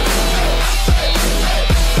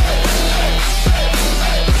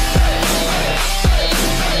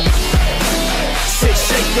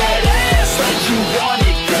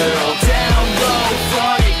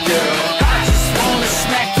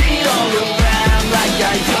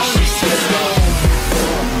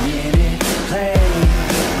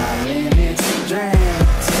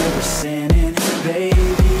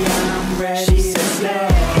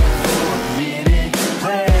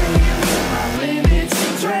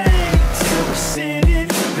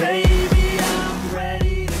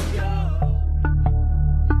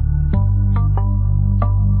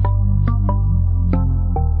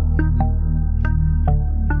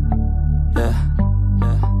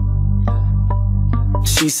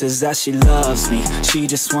 She says that she loves me, she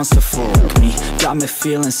just wants to fuck me. Got me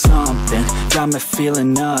feeling something, got me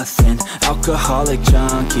feeling nothing. Alcoholic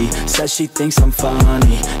junkie, says she thinks I'm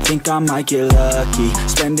funny. Think I might get lucky,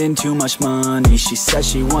 spending too much money. She says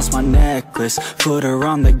she wants my necklace, put her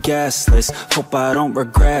on the guest list. Hope I don't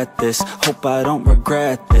regret this, hope I don't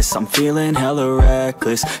regret this. I'm feeling hella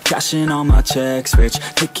reckless, cashing all my checks rich.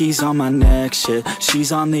 Hickeys on my neck, shit,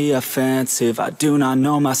 she's on the offensive. I do not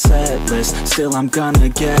know my set list, still I'm gonna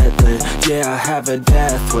get lit. Yeah, I have a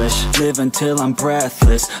death wish, live until I'm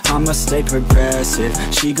breathless. I'ma stay progressive,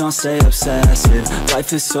 she gon' stay obsessive.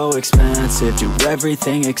 Life is so expensive, do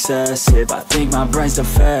everything excessive. I think my brain's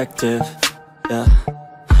defective, yeah.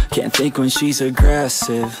 Can't think when she's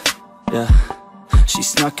aggressive, yeah. She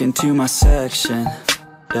snuck into my section,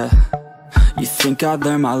 yeah. You think I'd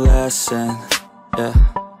learn my lesson, yeah.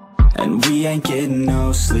 And we ain't getting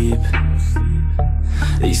no sleep.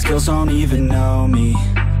 These girls don't even know me.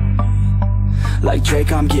 Like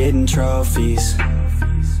Drake, I'm getting trophies.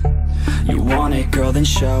 You want it, girl, then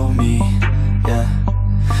show me, yeah.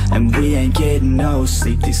 And we ain't getting no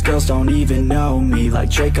sleep. These girls don't even know me. Like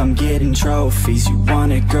Drake, I'm getting trophies. You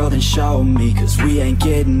want it, girl, then show me. Cause we ain't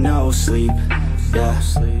getting no sleep, yeah.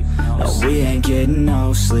 No, we ain't getting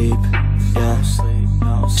no sleep, yeah.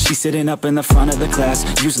 She's sitting up in the front of the class,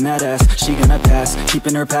 using that ass, she gonna pass.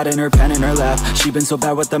 Keeping her pad and her pen in her lap. She been so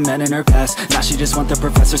bad with the men in her past. Now she just want the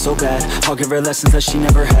professor so bad. I'll give her lessons that she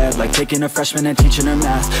never had, like taking a freshman and teaching her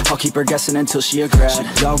math. I'll keep her guessing until she a grad.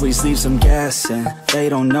 She always leaves them guessing, they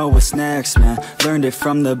don't know what's next, man. Learned it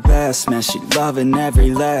from the best, man. She loving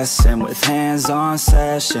every lesson, with hands-on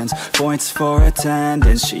sessions, points for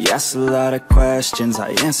attendance. She asks a lot of questions,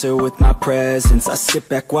 I answer with my presence. I sit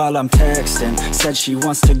back while I'm texting, said she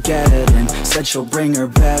wants to get in, said she'll bring her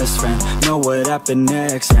best friend. Know what happened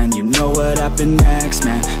next, man. You know what happened next,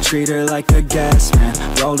 man. Treat her like a guest, man.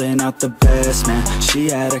 Rolling out the best, man. She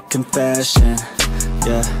had a confession,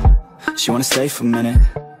 yeah. She wanna stay for a minute,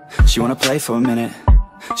 she wanna play for a minute,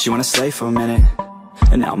 she wanna stay for a minute.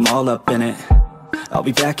 And now I'm all up in it. I'll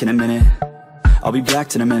be back in a minute, I'll be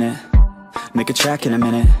back in a minute. Make a track in a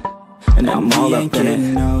minute. And now I'm all up in it.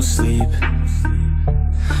 No sleep.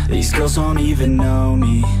 These girls don't even know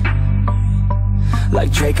me.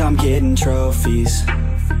 Like Drake, I'm getting trophies.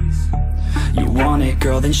 You want it,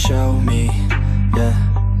 girl, then show me, yeah.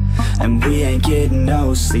 And we ain't getting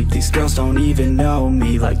no sleep. These girls don't even know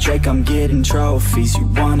me. Like Drake, I'm getting trophies. You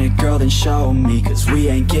want it, girl, then show me. Cause we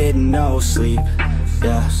ain't getting no sleep,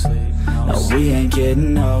 yeah. No, we ain't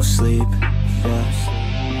getting no sleep, yeah.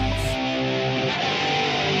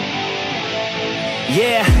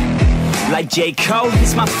 Yeah, like J. Cole,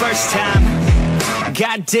 it's my first time.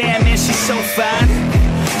 Goddamn, man, she's so fine.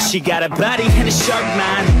 She got a body and a sharp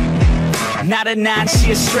mind. Not a 9,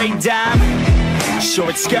 she a straight dime.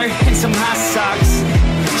 Short skirt and some high socks.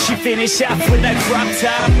 She finish off with that crop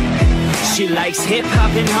top. She likes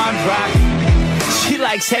hip-hop and hard rock. She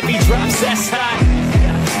likes heavy drops, that's hot.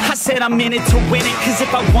 I said I'm in it to win it, cause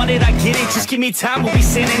if I want it, I get it. Just give me time, we'll be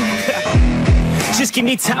sinning. Just give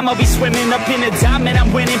me time, I'll be swimming up in a diamond.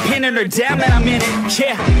 I'm winning, pinning her down, man, I'm in it,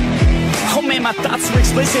 yeah. Oh man, my thoughts are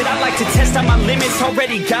explicit. I like to test out my limits,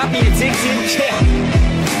 already got me addicted, yeah.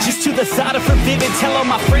 Just to the thought of her vivid. Tell all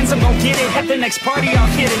my friends I'm gon' get it. At the next party, I'll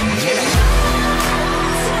hit it, yeah.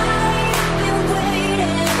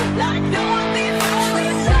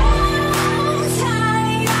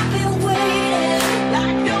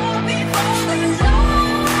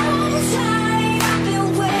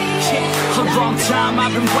 Long time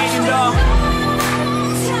I've been waiting on.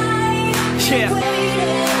 Yeah,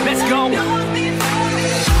 let's go.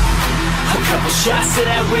 A couple shots of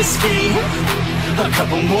that whiskey, a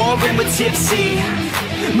couple more and we're tipsy.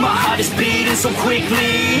 My heart is beating so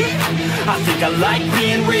quickly, I think I like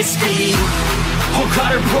being risky. Oh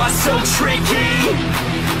God, her boy's so tricky,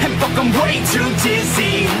 and fuck, I'm way too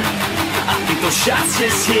dizzy. I think those shots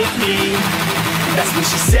just hit me. That's when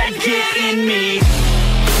she said get in me.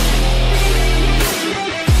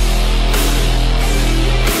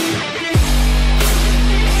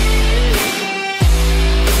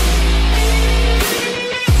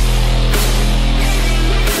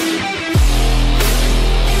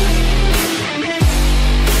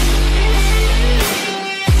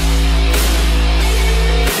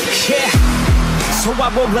 So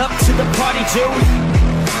I roll up to the party, dude.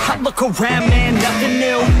 I look around, man, nothing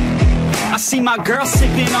new. I see my girl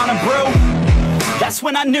sipping on a brew. That's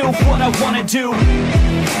when I knew what I wanna do.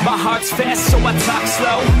 My heart's fast, so I talk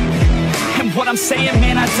slow. And what I'm saying,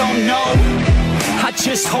 man, I don't know. I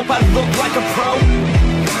just hope I look like a pro.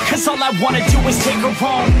 Cause all I wanna do is take her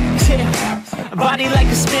home, yeah. body like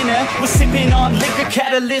a spinner. Was sipping on liquor,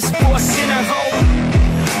 catalyst for a sinner. Oh,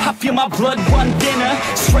 I feel my blood run thinner,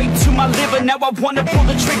 straight to my liver. Now I wanna pull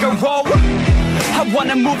the trigger. Oh, I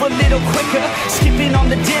wanna move a little quicker, skipping on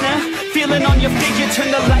the dinner, feeling on your figure,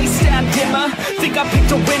 turn the lights down dimmer. Think I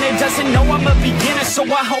picked a winner, doesn't know I'm a beginner, so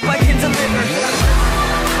I hope I can deliver.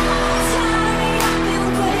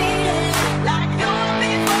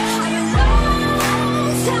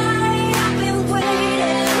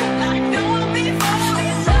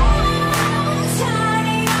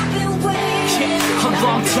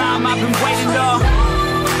 Long time I've been waiting up.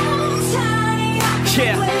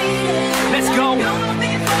 Yeah, let's go.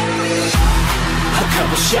 A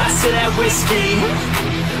couple shots of that whiskey,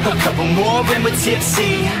 a couple more and we're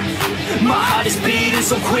tipsy. My heart is beating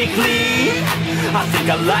so quickly, I think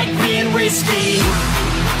I like being risky.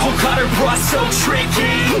 Oh God, her bra so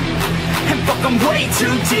tricky, and fuck, I'm way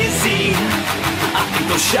too dizzy. I think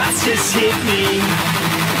those shots just hit me.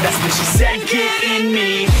 That's when she said get in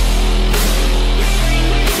me.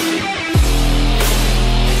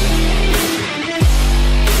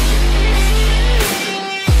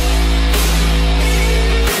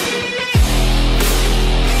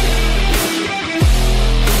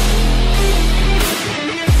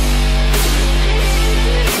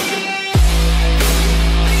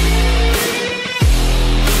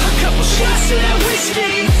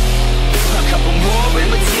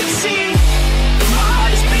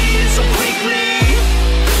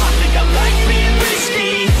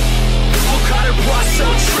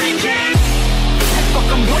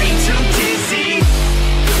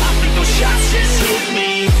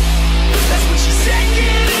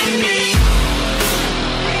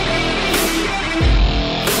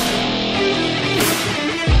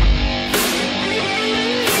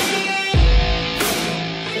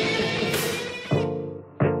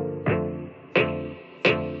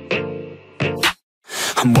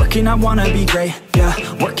 I'm working, I wanna be great, yeah.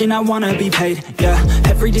 Working, I wanna be paid, yeah.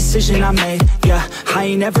 Every decision I made, yeah. I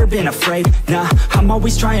ain't never been afraid, nah. I'm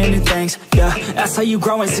always trying new things, yeah. That's how you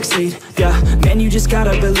grow and succeed, yeah. Man, you just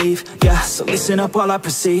gotta believe, yeah. So listen up while I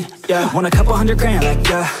proceed, yeah. Want a couple $100 grand, like,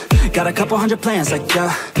 yeah. Got a couple hundred plans, like,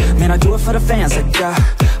 yeah. Man, I do it for the fans, like, yeah.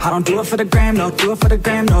 I don't do it for the gram, no. Do it for the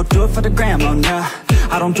gram, no. Do it for the gram, oh, nah.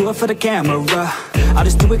 I don't do it for the camera, I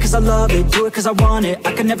just do it cause I love it, do it cause I want it.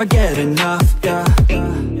 I can never get enough, yeah.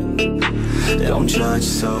 Don't judge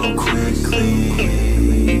so quickly.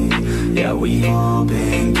 Yeah, we all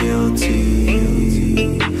been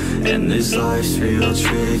guilty, and this life's real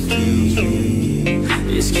tricky.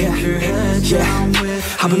 Just keep your head down with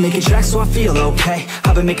I've been making tracks so I feel okay.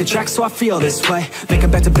 I've been making tracks so I feel this way. Make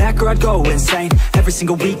them back to back or I'd go insane. Every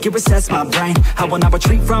single week it resets my brain. I will not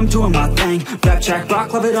retreat from doing my thing. Rap, track,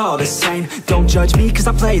 rock, love it all the same. Don't judge me cause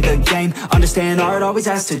I play the game. Understand art always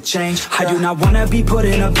has to change. I do not wanna be put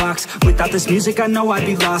in a box. Without this music I know I'd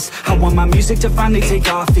be lost. I want my music to finally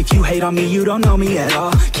take off. If you hate on me you don't know me at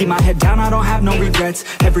all. Keep my head down, I don't have no regrets.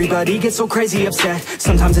 Everybody gets so crazy upset.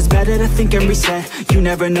 Sometimes it's better to think and reset. You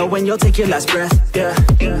never know when you'll take your last breath, yeah.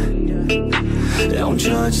 Don't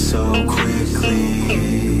judge so quickly.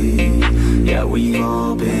 Yeah, we've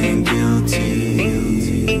all been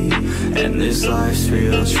guilty, and this life's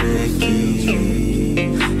real tricky.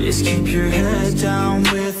 Just keep your head down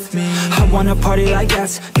with me. I wanna party like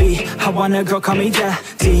Gatsby. I want a girl call me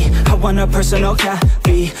daddy. I want a personal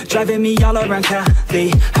cabby, driving me all around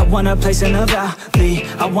Cali. I want a place in the valley.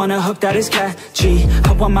 I want a hook that is catchy.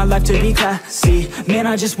 I want my life to be classy. Man,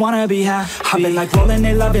 I just wanna be happy. I've been like rolling,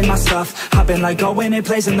 they loving my stuff. I've been like going and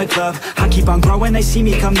plays in the club. I keep on growing, they see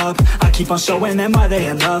me come up. I keep on showing them why they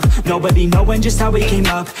in love. Nobody knowing just how we came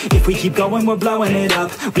up. If we keep going, we're blowing it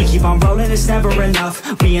up. We keep on rolling, it's never enough.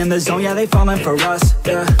 We in the zone, yeah, they falling for us,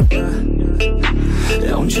 yeah.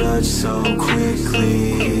 Don't judge so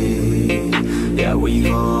quickly. Yeah,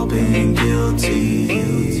 we've all been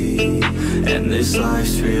guilty, and this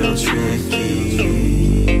life's real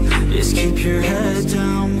tricky. Just keep your head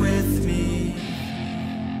down with me.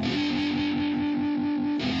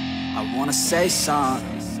 I wanna say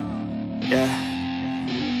something, yeah.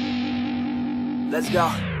 Let's go.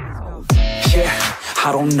 Yeah,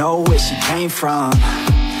 I don't know where she came from,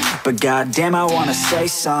 but goddamn, I wanna say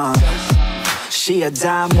something. She a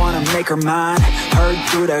dime, wanna make her mine. Heard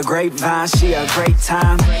through the grapevine, she a great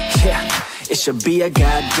time. Yeah, it should be a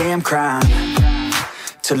goddamn crime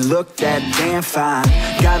to look that damn fine.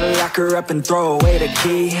 Gotta lock her up and throw away the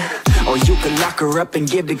key, or you can lock her up and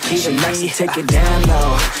give the key to me. Take it down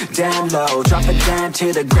low, drop it down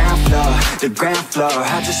to the ground floor.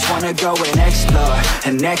 I just wanna go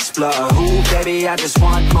and explore. Ooh, baby, I just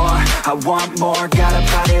want more, I want more. Got a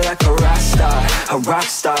body like a rock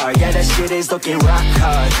star. Yeah, that shit is looking rock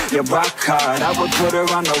hard, yeah, rock hard. I would put her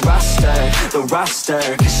on the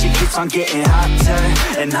roster, cause she keeps on getting hotter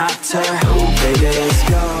and hotter. Ooh, baby, let's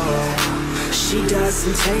go. She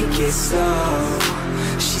doesn't take it slow,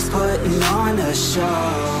 she's putting on a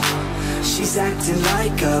show. She's acting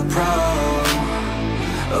like a pro.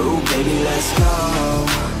 Oh baby, let's go.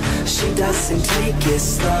 She doesn't take it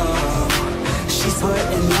slow, she's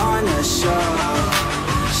putting on a show.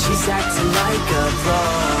 She's acting like a pro.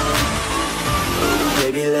 Oh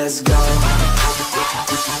baby, let's go.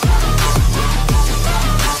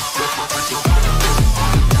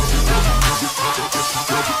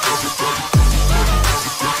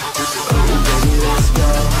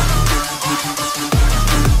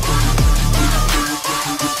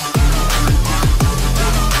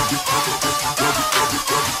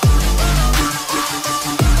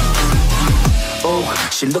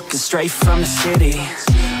 She looking straight from the city.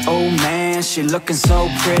 Oh man, she looking so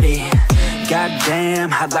pretty.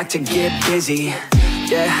 Goddamn, I'd like to get busy.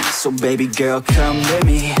 Yeah, so baby girl, come with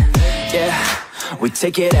me. Yeah, we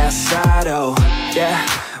take it outside, oh yeah.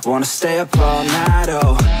 Wanna stay up all night,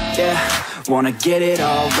 oh yeah. Wanna get it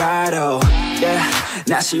all right, oh yeah.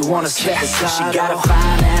 Now she wanna slip aside. She got a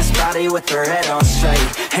fine ass body with her head on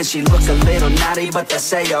straight, and she look a little naughty, but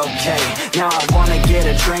that's a-okay. Now I wanna get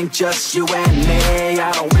a drink, just you and me.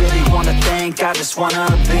 I don't really wanna think, I just wanna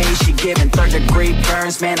be. She giving 3rd-degree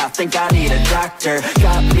burns, man, I think I need a doctor.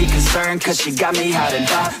 Got me concerned, cause she got me hot and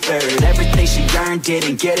bothered. Everything she earned,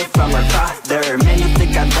 didn't get it from her father. Man, you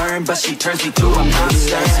think I learned, but she turns me to a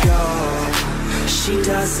monster. Let's go. She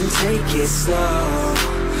doesn't take it slow,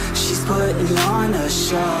 she's putting on a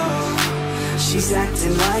show. She's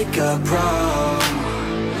acting like a pro.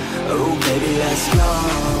 Oh baby, let's go.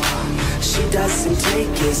 She doesn't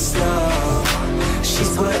take it slow, she's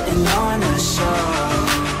putting on a show.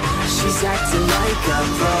 She's acting like a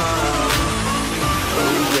pro.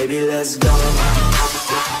 Oh baby, let's go.